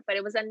whatever, but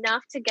it was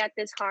enough to get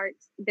this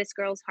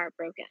girl's heart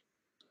broken.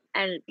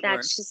 And Sure.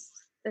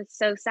 it's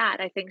so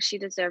sad. I think she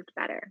deserved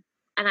better.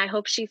 And I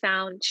hope she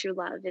found true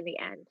love in the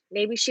end.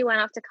 Maybe she went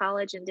off to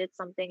college and did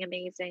something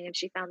amazing and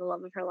she found the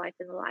love of her life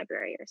in the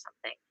library or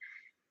something,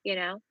 you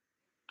know?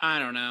 I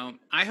don't know.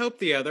 I hope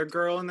the other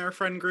girl in their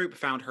friend group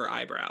found her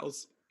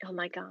eyebrows. Oh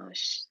my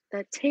gosh.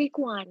 Take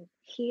one.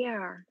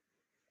 Here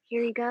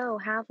you go.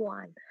 Have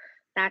one.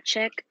 That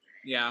chick,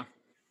 Yeah.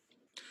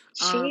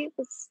 she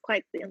was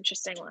quite the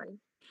interesting one.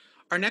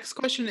 Our next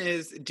question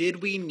is,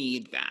 did we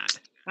need that?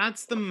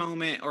 That's the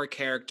moment or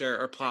character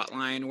or plot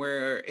line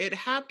where it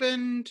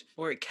happened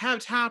or it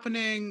kept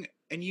happening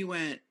and you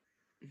went,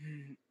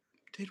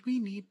 did we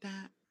need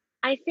that?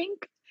 I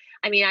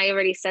mean, I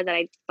already said that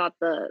I thought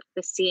the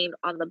scene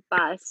on the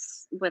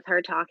bus with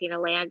her talking to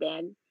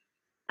Landon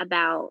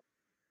about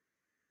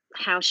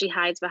how she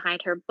hides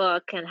behind her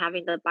book and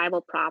having the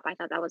Bible prop, I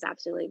thought that was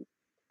absolutely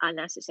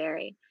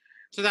unnecessary.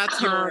 So that's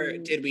your,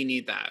 did we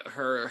need that?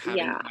 Her having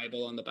Yeah. the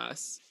Bible on the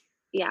bus?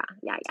 Yeah.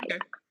 Okay.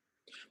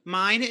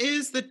 Mine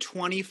is the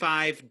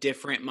 25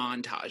 different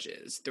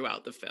montages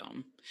throughout the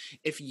film.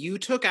 If you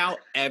took out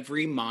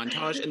every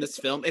montage in this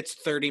film, it's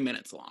 30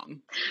 minutes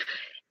long.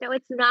 No,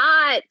 it's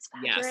not,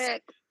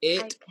 Patrick.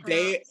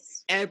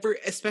 Yes.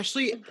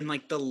 Especially in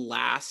like the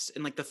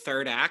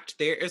third act,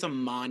 there is a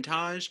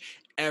montage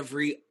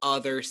every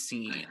other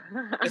scene.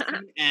 The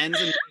scene ends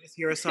and you just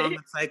hear a song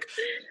that's like,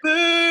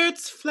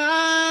 birds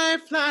fly,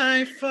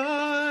 fly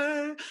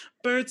far,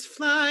 birds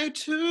fly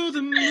to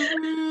the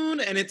moon.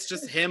 And it's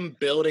just him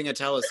building a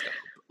telescope.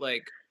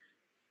 Like,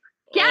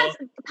 yes,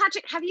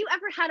 Patrick, have you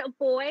ever had a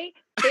boy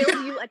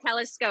build you a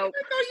telescope?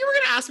 I thought you were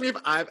going to ask me if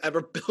I've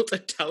ever built a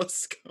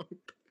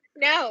telescope.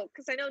 No,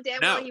 because I know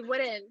damn well you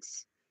wouldn't.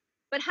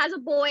 But has a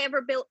boy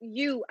ever built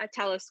you a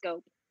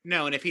telescope?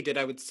 No, and if he did,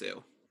 I would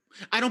sue.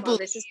 I don't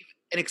believe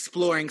in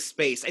exploring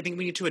space. I think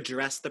we need to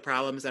address the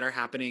problems that are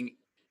happening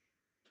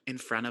in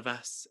front of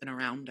us and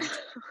around us.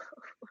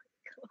 Oh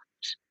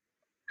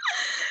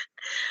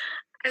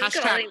my gosh.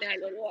 I'm calling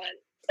 911.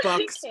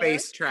 Fuck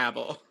space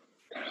travel.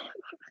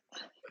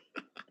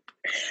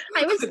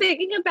 I was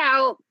thinking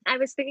about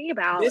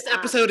this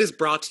episode is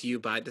brought to you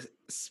by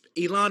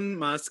Elon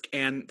Musk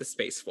and the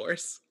Space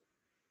Force.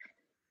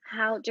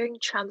 How during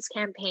Trump's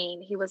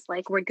campaign he was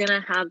like, we're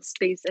gonna have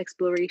space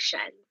exploration,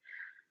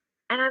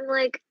 and I'm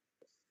like,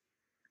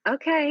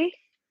 okay,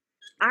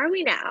 are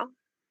we now?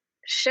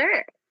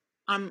 Sure.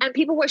 And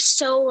people were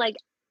so like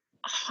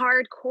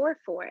hardcore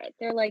for it.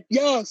 They're like,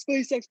 yeah,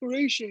 space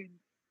exploration,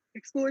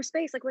 explore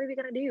space. Like, what are we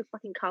gonna do?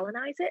 Fucking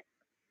colonize it?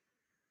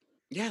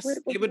 Yes, what?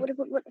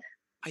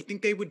 I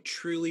think they would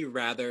truly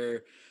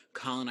rather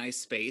colonize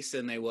space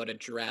than they would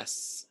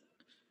address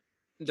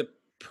the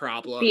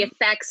problem, the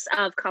effects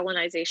of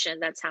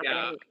colonization that's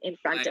happening in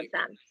front of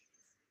them.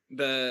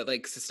 The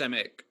like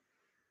systemic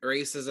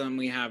racism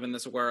we have in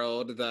this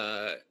world,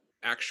 the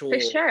actual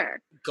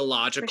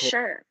ecological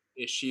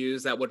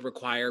issues that would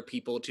require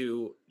people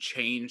to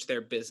change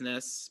their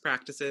business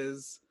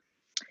practices.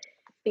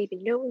 Baby,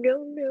 no,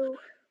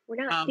 we're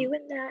not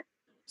doing that.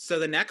 So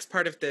the next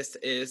part of this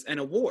is an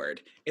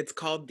award. It's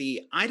called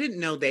the I Didn't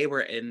Know They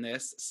Were in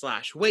This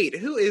 / Wait,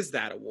 who is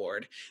that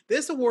award?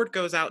 This award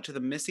goes out to the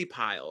Missy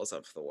Pyles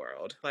of the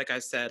world. Like I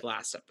said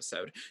last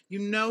episode, you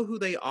know who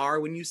they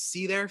are. When you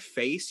see their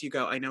face, you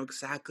go, I know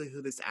exactly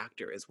who this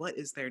actor is. What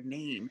is their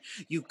name?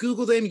 You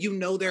Google them, you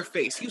know their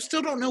face. You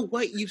still don't know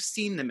what you've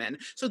seen them in.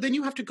 So then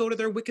you have to go to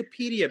their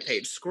Wikipedia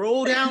page,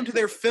 scroll down to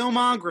their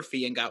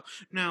filmography and go,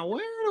 now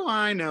where do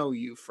I know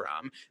you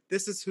from?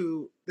 This is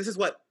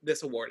what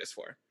this award is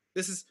for.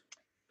 This is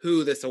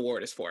who this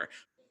award is for.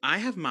 I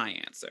have my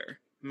answer.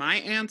 My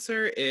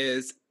answer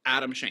is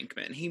Adam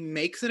Shankman. He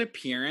makes an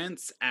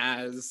appearance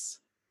as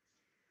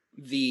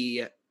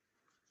the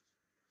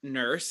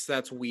nurse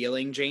that's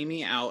wheeling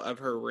Jamie out of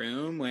her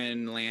room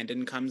when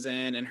Landon comes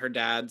in and her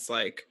dad's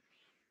like,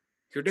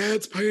 your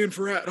dad's paying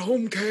for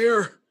at-home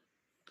care.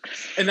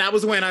 And that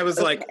was when I was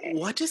like,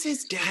 what does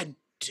his dad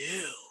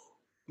do?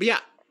 But yeah,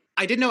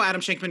 I didn't know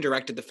Adam Shankman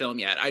directed the film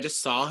yet. I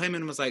just saw him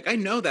and was like, I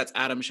know that's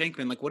Adam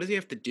Shankman. Like, what does he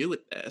have to do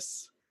with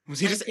this? Was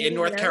he just in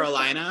North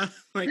Carolina?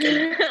 Like,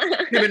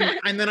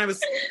 and then I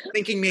was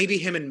thinking maybe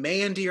him and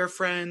Mandy are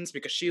friends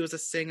because she was a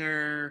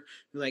singer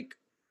who like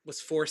was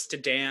forced to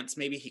dance.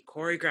 Maybe he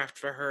choreographed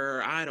for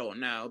her. I don't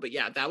know. But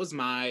yeah, that was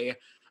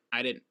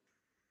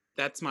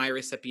that's my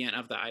recipient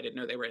of the I Didn't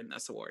Know They Were in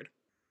This award.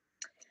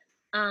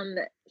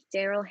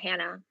 Daryl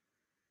Hannah.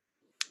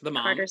 The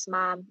mom. Carter's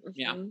mom. Mm-hmm.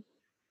 Yeah.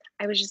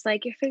 I was just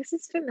like, your face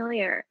is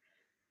familiar,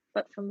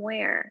 but from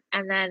where?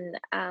 And then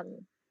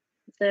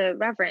the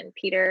Reverend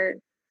Peter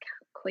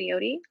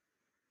Coyote.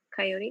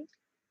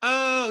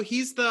 Oh,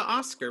 he's the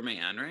Oscar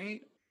man,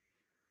 right?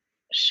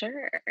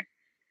 Sure.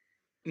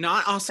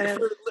 Not Oscar,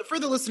 But for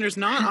the listeners,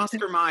 not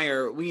Oscar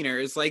Mayer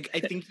Wieners. Like, I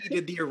think he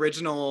did the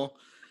original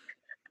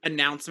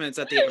announcements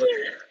at the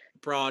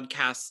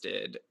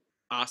broadcasted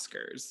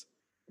Oscars.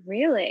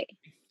 really?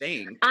 I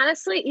think.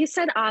 Honestly, you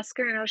said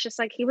Oscar, and I was just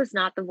like, he was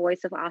not the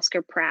voice of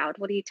Oscar Proud.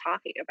 What are you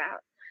talking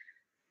about?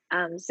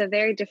 So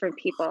very different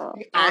people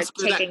The are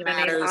Oscar that taking the name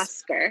matters.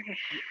 Oscar.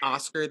 The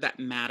Oscar that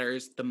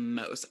matters the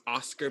most.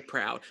 Oscar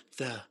Proud.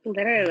 The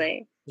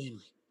Literally.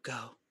 go.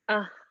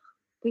 Oh,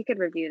 we could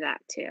review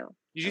that too.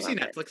 Did I you see love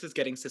it. Netflix is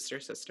getting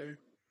Sister Sister?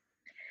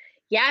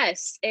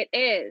 Yes, it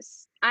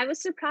is. I was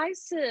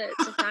surprised to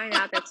find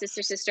out that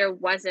Sister Sister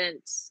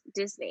wasn't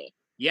Disney.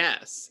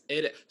 Yes.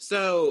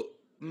 So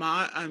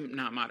not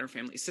Modern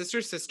Family.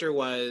 Sister Sister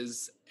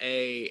was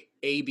a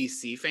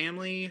ABC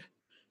Family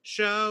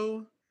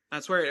show.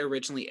 That's where it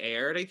originally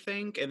aired, I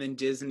think, and then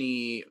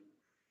Disney,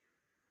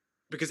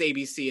 because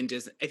ABC and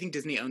Disney, I think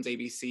Disney owns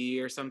ABC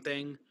or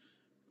something,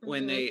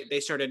 when they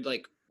started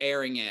like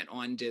airing it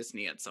on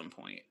Disney at some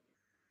point,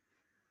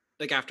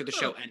 like after the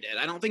show ended.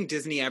 I don't think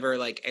Disney ever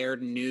like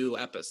aired new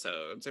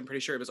episodes. I'm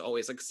pretty sure it was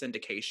always like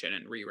syndication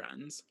and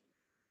reruns.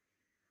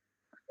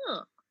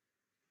 Huh.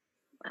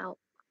 Well,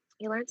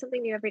 you learn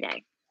something new every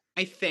day.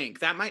 I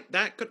think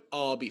that could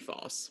all be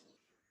false.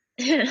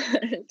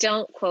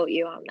 Don't quote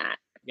you on that.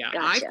 Yeah,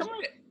 Gotcha. I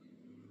thought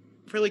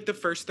for like the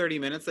first 30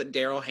 minutes that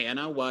Daryl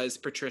Hannah was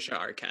Patricia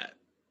Arquette.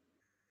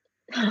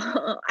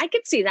 I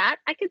could see that.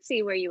 I could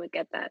see where you would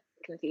get that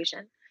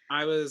confusion.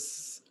 I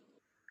was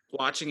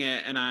watching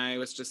it and I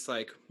was just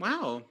like,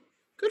 wow,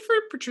 good for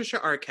Patricia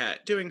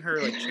Arquette doing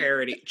her like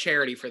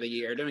charity for the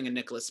year, doing a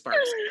Nicholas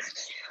Sparks.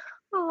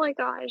 Oh my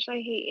gosh, I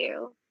hate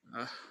you.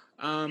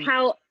 Um,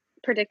 How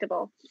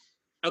predictable.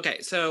 Okay,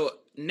 so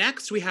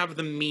next we have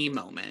the me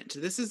moment.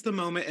 This is the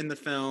moment in the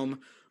film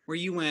where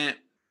you went,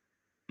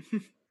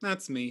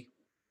 that's me.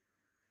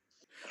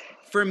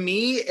 For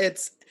me,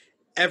 it's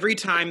every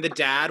time the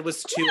dad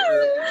was too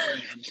early for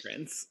an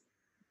entrance.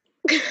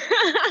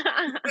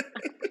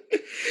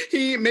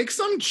 He makes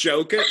some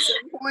joke at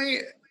some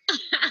point,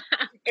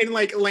 and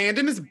like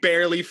Landon has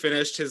barely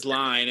finished his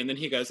line, and then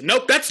he goes,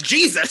 "Nope, that's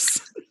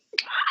Jesus."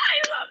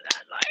 I love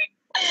that line.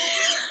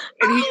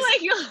 And Oh my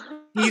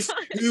god, he's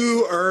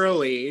too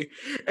early.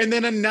 And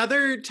then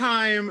another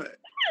time,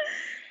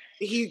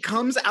 he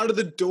comes out of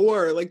the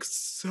door like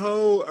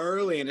so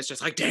early, and it's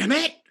just like, damn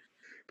it!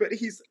 But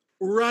he's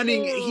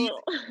running. He's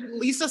at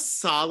least a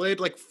solid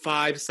like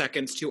 5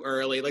 seconds too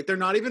early. Like they're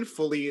not even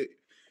fully.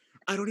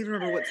 I don't even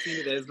remember what scene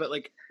it is, but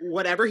like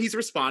whatever he's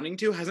responding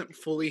to hasn't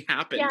fully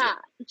happened. Yeah,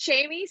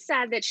 Jamie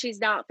said that she's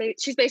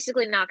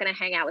basically not going to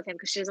hang out with him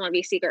because she doesn't want to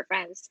be secret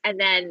friends. And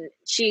then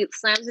she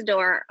slams the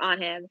door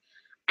on him,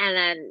 and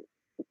then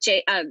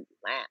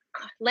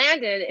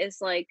Landon is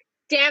like,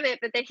 "Damn it!"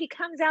 But then he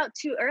comes out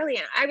too early,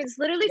 and I was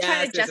literally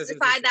trying to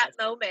justify that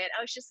moment.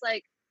 I was just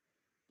like,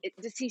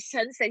 does he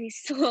sense that he's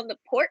still on the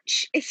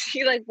porch? Is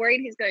he like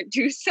worried he's going to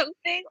do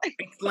something? Like,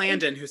 it's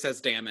Landon who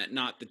says "damn it,"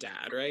 not the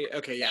dad, right?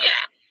 Okay, yeah.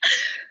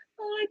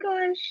 Oh my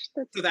gosh,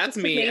 that's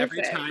me amazing.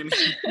 Every time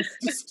he's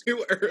just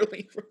too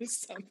early for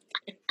something,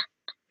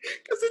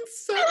 because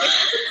it's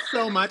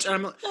so much. And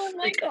I'm oh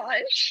my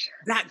gosh,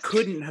 that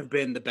couldn't have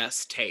been the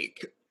best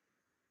take.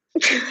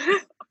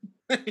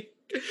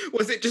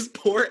 Was it just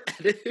poor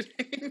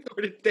editing,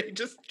 or did they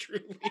just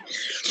truly?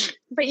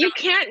 But you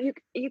can't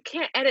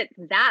edit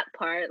that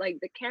part. Like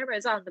the camera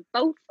is on the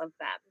both of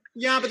them.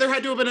 Yeah, but there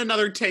had to have been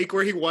another take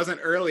where he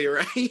wasn't early,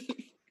 right?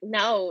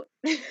 No,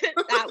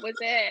 that was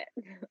it.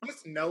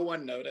 Just no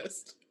one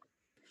noticed.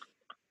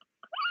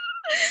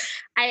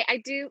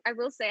 I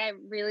will say I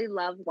really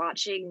love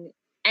watching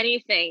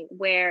anything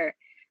where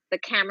the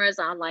camera's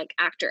on like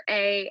actor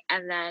A,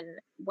 and then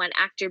when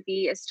actor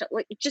B is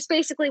like just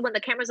basically when the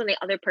camera's on the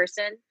other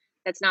person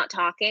that's not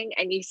talking,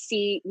 and you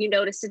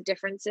notice the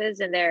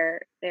differences in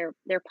their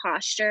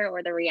posture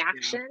or the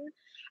reaction.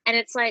 Yeah. And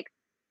it's like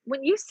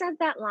when you said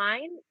that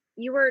line,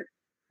 your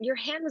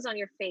hand was on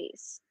your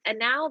face, and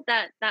now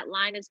that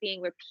line is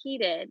being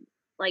repeated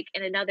like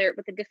in another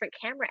with a different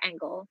camera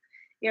angle,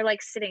 you're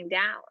like sitting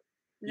down.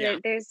 Yeah.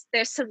 There's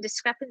some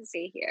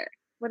discrepancy here.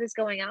 What is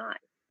going on?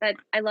 But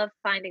I love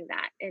finding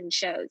that in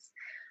shows.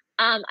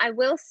 I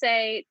will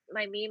say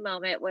my me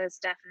moment was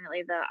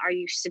definitely the "Are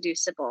you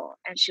seducible?"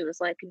 And she was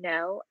like,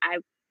 "No." I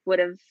would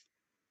have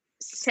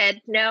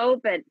said no,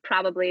 but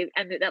probably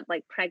ended up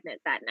like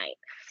pregnant that night.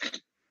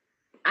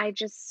 I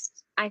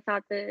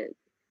thought the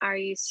 "Are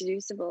you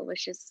seducible?"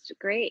 was just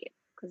great,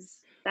 because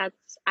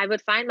I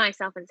would find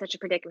myself in such a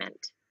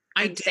predicament.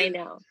 I'd say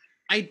no.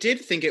 I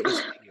did think it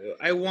was cute.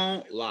 I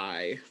won't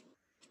lie.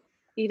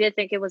 You did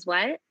think it was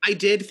what? I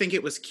did think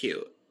it was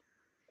cute.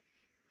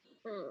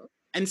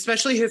 And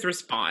especially his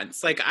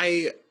response. Like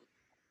and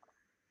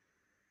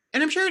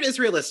I'm sure it is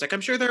realistic. I'm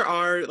sure there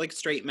are like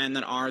straight men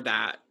that are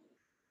that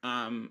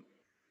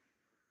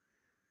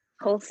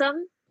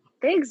wholesome.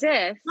 They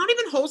exist. Not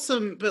even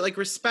wholesome, but like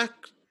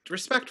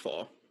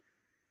respectful.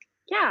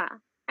 Yeah,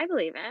 I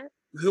believe it.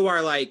 Who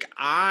are like,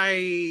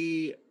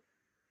 I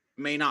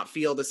may not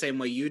feel the same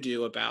way you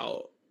do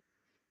about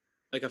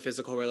like a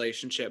physical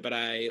relationship, but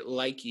I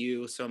like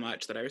you so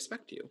much that I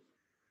respect you.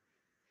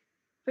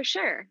 For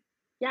sure.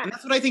 Yes. And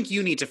that's what I think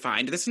you need to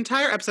find. This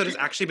entire episode has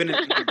actually been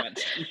an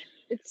intervention.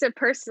 It's a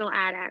personal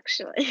ad,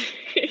 actually.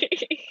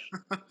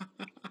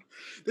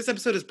 This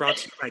episode is brought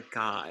to you by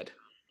God.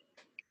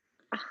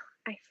 Oh,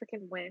 I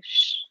freaking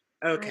wish.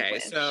 Okay,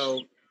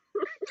 so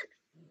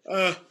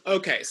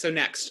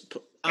next.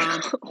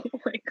 Oh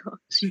my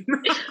gosh.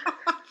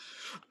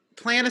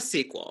 Plan a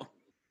sequel.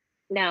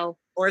 No.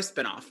 Or a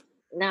spinoff.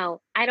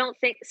 No, I don't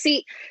think.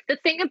 See, the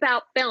thing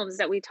about films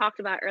that we talked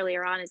about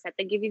earlier on is that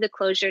they give you the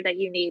closure that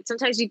you need.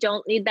 Sometimes you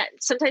don't need that.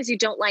 Sometimes you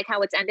don't like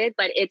how it's ended,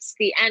 but it's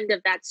the end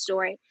of that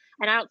story.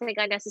 And I don't think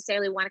I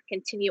necessarily want to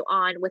continue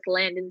on with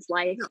Landon's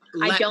life.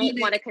 No, I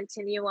don't want to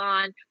continue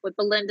on with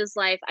Belinda's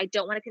life. I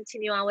don't want to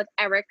continue on with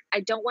Eric. I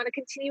don't want to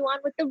continue on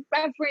with the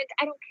Reverend.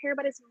 I don't care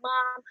about his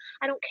mom.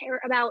 I don't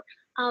care about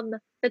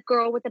the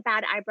girl with the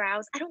bad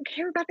eyebrows. I don't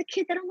care about the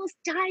kid that almost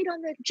died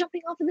on the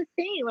jumping off of the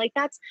thing. Like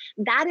that's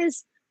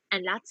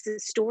the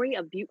story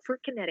of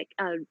Beaufort,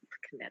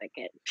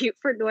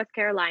 Beaufort, North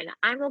Carolina.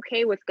 I'm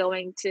okay with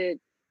going to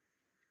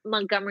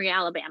Montgomery,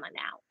 Alabama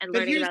now and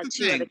learning about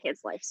two other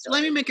kids' life stories.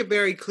 Let me make it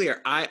very clear.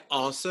 I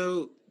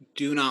also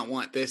do not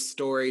want this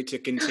story to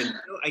continue.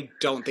 I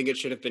don't think it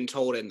should have been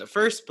told in the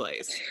first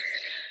place.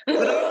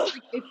 But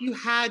if you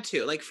had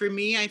to, like for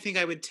me, I think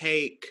I would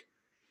take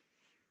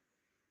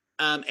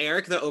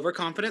Eric, the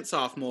overconfident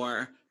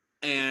sophomore,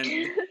 and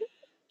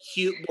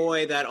cute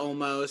boy that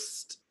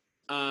almost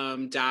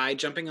died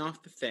jumping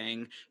off the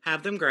thing,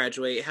 have them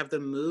graduate, have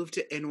them move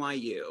to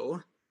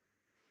NYU.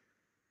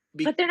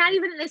 But they're not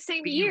even in the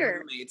same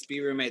year. Be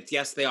roommates.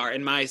 Yes, they are.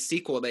 In my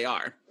sequel, they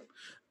are.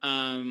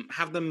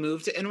 Have them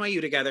move to NYU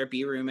together,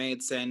 be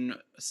roommates in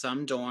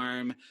some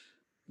dorm.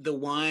 The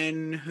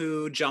one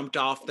who jumped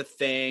off the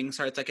thing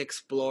starts like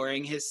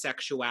exploring his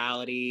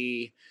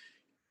sexuality,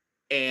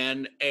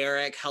 and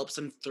Eric helps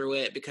him through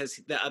it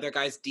because the other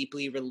guy's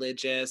deeply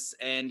religious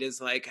and is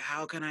like,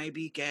 how can I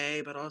be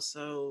gay but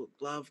also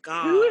love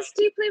God? Who is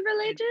deeply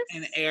religious?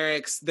 And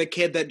Eric's the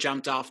kid that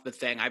jumped off the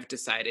thing. I've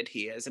decided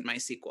he is in my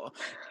sequel.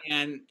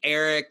 And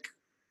Eric,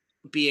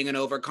 being an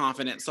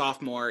overconfident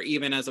sophomore,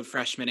 even as a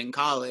freshman in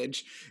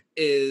college,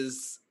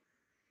 is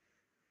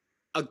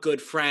a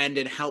good friend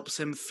and helps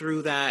him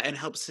through that and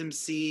helps him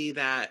see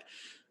that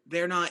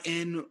they're not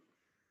in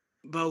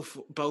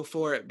Buffet,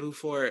 they're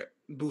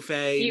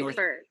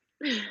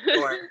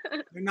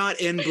not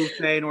in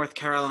Buffet, North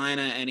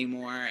Carolina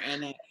anymore.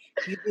 And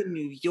he's in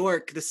New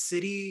York, the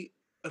city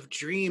of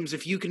dreams.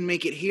 If you can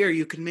make it here,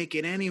 you can make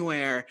it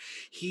anywhere.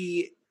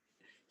 He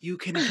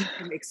can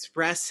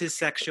express his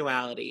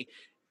sexuality.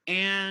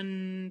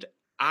 And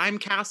I'm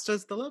cast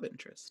as the love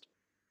interest.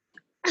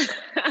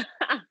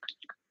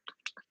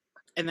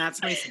 And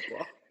that's my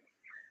sequel.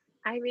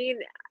 I mean,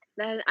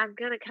 I'm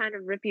going to kind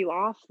of rip you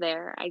off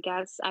there. I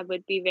guess I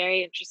would be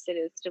very interested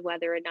as to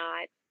whether or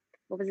not,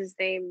 what was his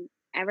name?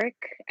 Eric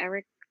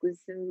was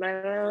in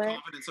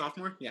Confident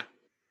sophomore? Yeah.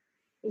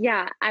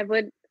 Yeah, I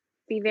would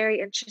be very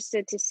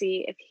interested to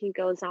see if he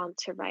goes on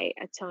to write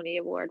a Tony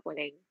Award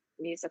winning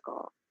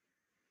musical.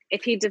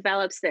 If he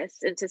develops this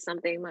into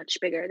something much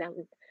bigger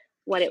than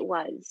what it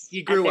was.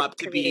 He grew up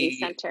to be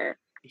center.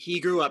 He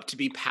grew up to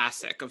be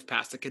Pasek of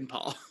Pasek and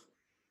Paul.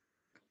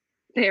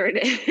 There it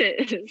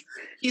is.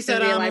 He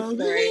said, I'm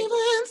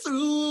leaving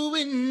through a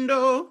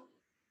window.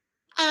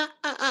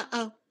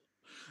 Oh.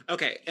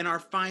 Okay, and our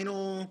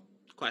final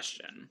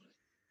question.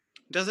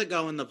 Does it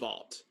go in the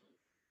vault?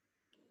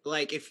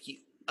 Like,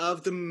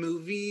 of the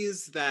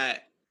movies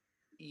that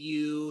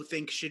you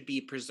think should be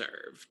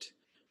preserved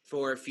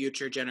for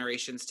future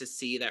generations to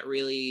see that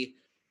really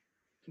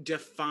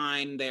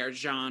define their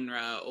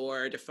genre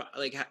or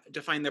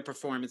define their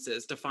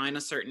performances, define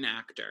a certain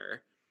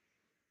actor,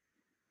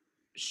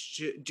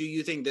 do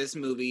you think this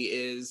movie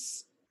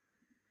is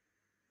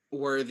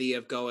worthy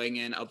of going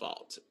in a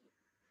vault?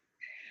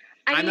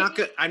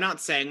 I'm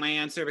not saying my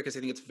answer because I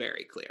think it's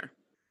very clear.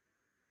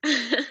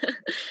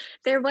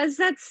 There was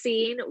that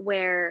scene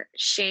where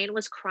Shane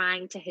was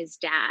crying to his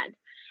dad,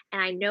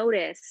 and I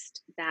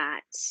noticed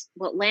that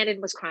Landon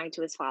was crying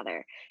to his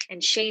father,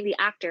 and Shane, the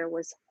actor,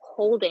 was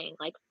holding,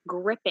 like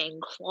gripping,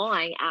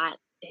 clawing at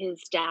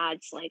his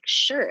dad's like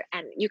shirt,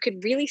 and you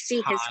could really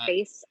see his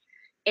face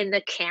in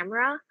the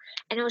camera,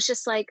 and it was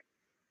just like,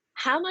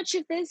 how much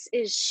of this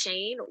is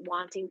Shane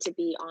wanting to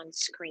be on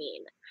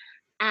screen?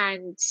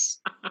 And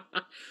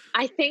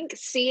I think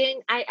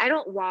I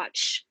don't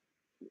watch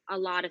a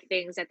lot of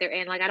things that they're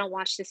in, like I don't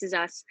watch This Is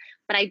Us,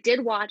 but I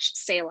did watch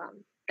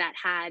Salem that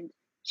had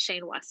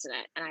Shane West in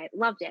it, and I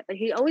loved it. But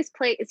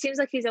it seems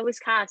like he's always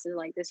cast as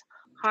like this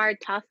hard,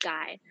 tough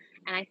guy,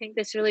 and I think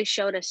this really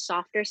showed a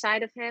softer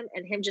side of him,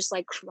 and him just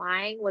like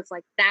crying was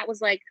like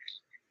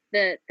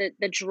the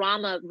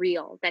drama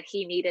reel that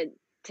he needed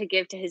to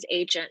give to his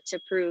agent to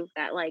prove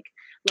that, like,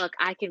 look,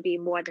 I can be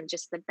more than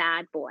just the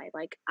bad boy.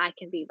 Like, I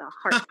can be the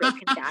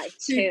heartbroken guy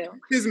too.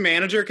 His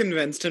manager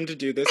convinced him to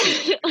do this.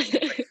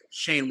 Like,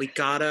 Shane, we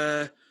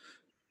gotta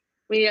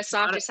We need a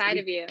softer side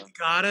of you. We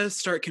gotta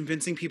start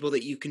convincing people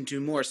that you can do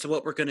more. So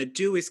what we're gonna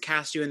do is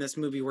cast you in this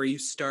movie where you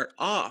start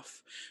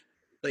off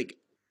like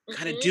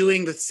kind of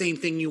doing the same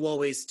thing you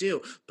always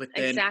do, but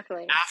then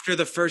Exactly. after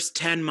the first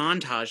 10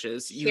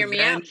 montages, Hear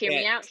me out. Hear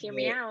me out. Hear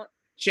me out.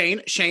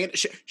 Shane,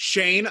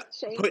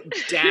 put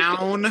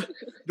down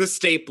the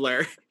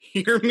stapler.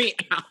 Hear me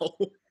out.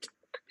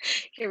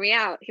 Hear me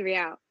out. Hear me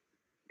out.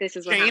 This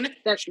is what Shane, happens.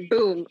 That's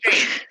boom.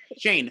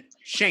 Shane.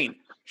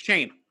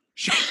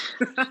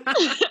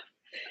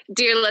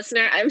 Dear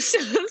listener, I'm so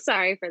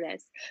sorry for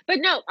this. But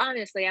no,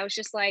 honestly, I was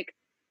just like,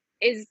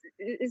 is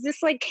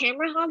this like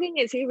camera hogging?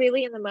 Is he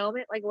really in the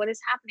moment? Like, what is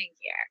happening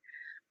here?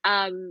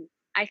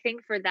 I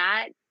think for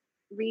that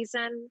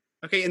reason.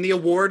 Okay, and the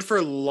award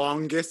for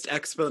longest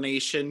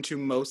explanation to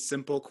most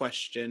simple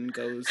question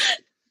goes.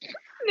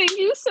 Thank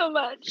you so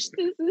much.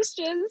 This is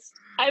just,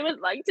 I would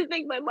like to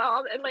thank my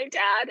mom and my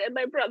dad and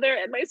my brother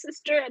and my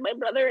sister and my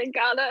brother in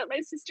Ghana and my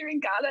sister in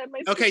Ghana and my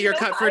sister Okay, you're in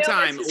cut Ohio, for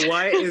time.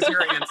 What is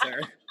your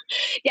answer?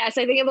 Yes,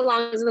 I think it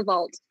belongs in the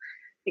vault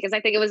because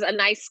I think it was a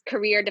nice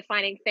career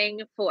defining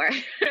thing for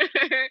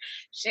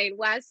Shane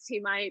West. He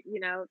might,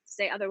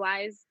 say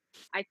otherwise.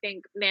 I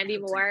think Mandy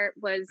Moore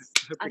was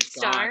a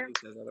star. God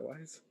he says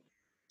otherwise.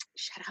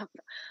 Shut up.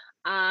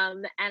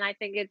 And I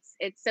think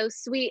it's so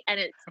sweet, and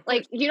it's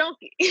like you don't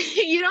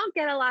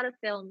get a lot of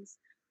films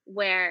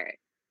where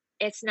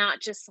it's not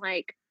just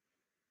like,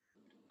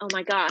 oh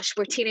my gosh,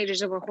 we're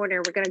teenagers and we're horny,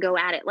 we're gonna go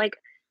at it. Like,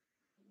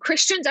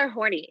 Christians are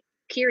horny,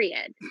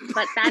 period.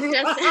 But that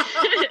doesn't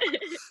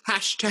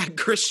Hashtag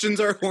Christians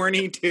are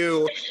horny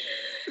too.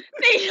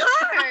 They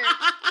are.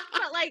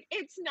 But like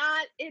it's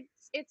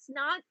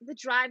not the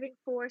driving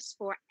force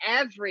for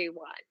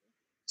everyone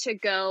to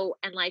go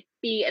and like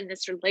be in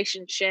this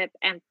relationship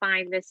and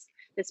find this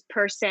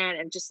person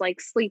and just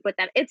like sleep with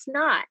them. It's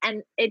not,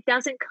 and it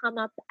doesn't come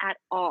up at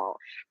all.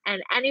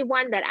 And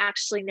anyone that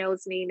actually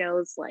knows me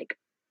knows like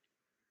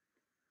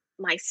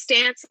my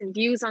stance and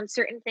views on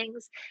certain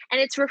things, and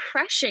it's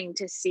refreshing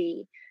to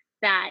see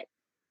that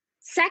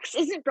sex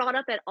isn't brought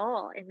up at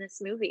all in this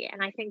movie.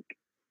 And I think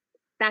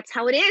that's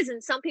how it is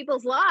in some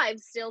people's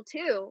lives still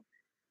too,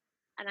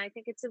 and I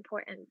think it's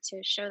important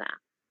to show that.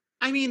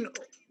 I mean,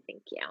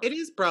 thank you. It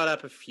is brought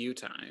up a few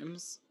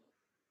times.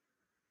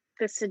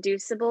 The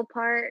seducible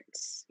part.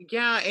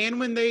 Yeah, and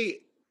when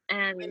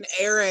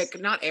Eric,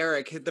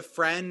 the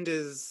friend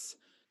is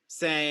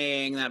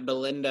saying that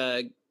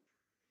Belinda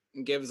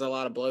gives a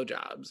lot of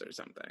blowjobs or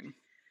something.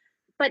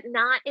 But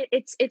not,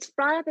 it's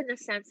brought up in the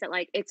sense that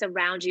like it's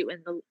around you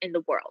in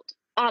the world.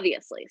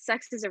 Obviously,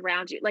 sex is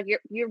around you. Like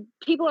your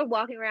people are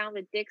walking around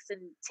with dicks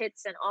and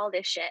tits and all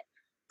this shit.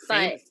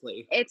 But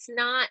it's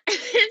not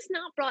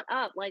brought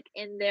up like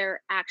in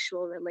their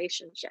actual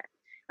relationship.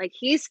 Like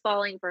he's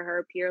falling for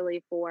her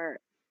purely for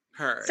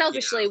her,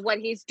 selfishly, what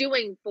he's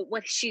doing, but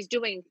what she's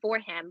doing for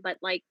him, but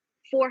like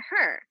for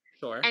her.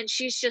 Sure. And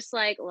she's just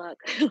like, look,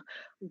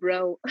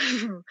 bro,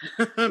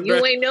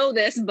 you ain't know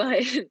this,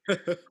 but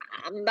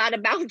I'm about to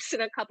bounce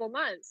in a couple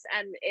months.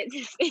 And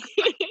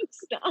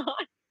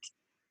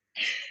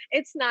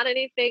it's not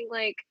anything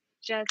like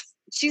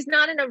she's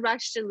not in a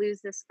rush to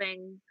lose this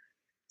thing,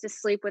 to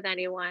sleep with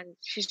anyone.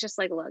 She's just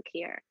like, look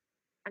here,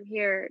 I'm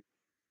here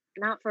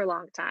not for a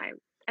long time,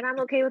 and I'm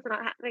okay with not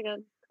having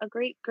a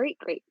great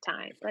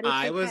time. But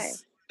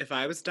if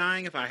I was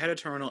dying, if I had a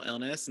terminal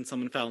illness and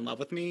someone fell in love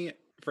with me,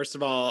 first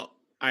of all,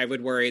 I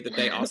would worry that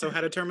they also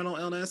had a terminal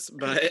illness,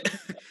 but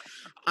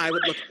I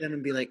would look at them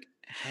and be like,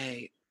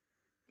 hey,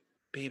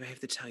 babe, I have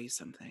to tell you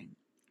something.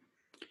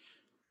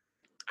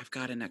 I've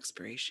got an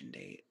expiration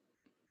date.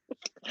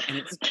 And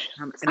it's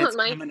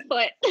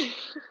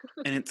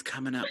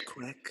coming up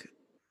quick.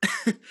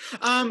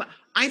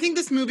 I think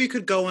this movie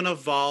could go in a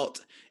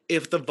vault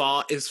if the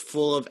vault is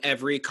full of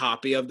every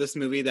copy of this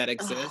movie that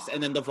exists,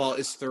 and then the vault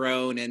is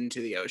thrown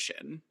into the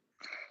ocean.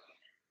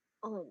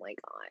 Oh my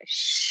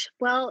gosh.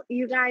 Well,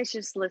 you guys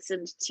just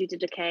listened to the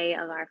decay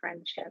of our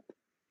friendship.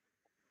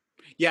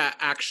 Yeah,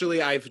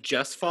 actually, I've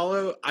just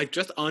unfollowed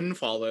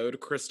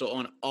Chrystle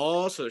on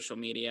all social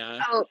media.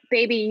 Oh,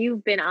 baby,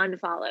 you've been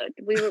unfollowed.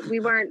 We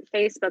weren't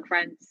Facebook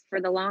friends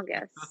for the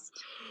longest.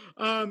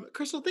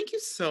 Chrystle, thank you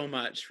so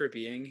much for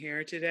being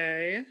here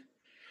today.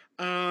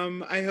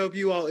 I hope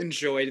you all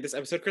enjoyed this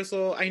episode.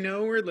 Chrystle, I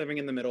know we're living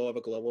in the middle of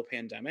a global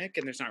pandemic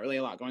and there's not really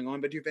a lot going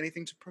on, but do you have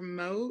anything to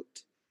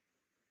promote?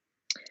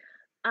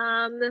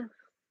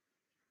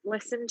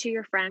 Listen to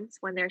your friends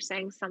when they're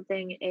saying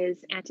something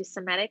is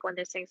anti-Semitic, when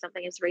they're saying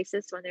something is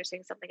racist, when they're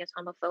saying something is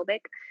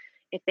homophobic.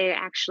 If they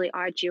actually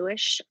are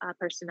Jewish, a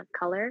person of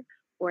color,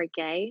 or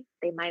gay,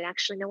 they might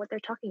actually know what they're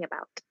talking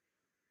about.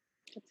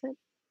 That's it.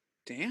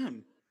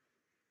 Damn.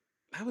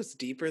 That was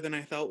deeper than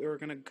I thought we were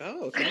going to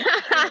go.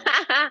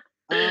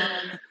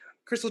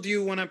 Chrystle, do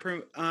you want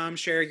to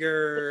share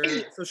your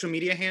social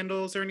media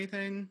handles or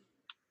anything?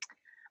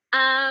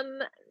 I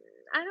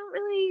don't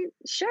really.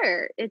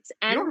 Sure, it's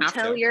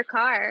Ntow your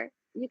car.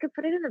 You could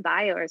put it in the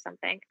bio or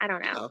something. I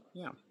don't know. Oh,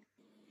 yeah.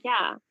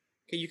 Yeah.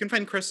 Okay, you can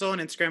find Chrystle on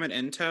Instagram at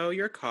Ntow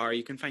your car.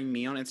 You can find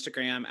me on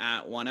Instagram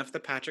at one of the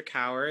Patrick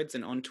Howards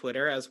and on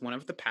Twitter as one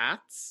of the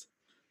Pats.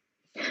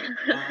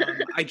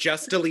 I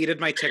just deleted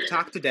my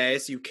TikTok today,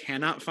 so you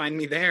cannot find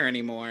me there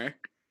anymore.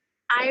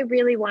 I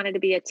really wanted to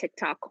be a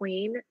TikTok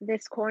queen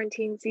this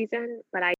quarantine season, but I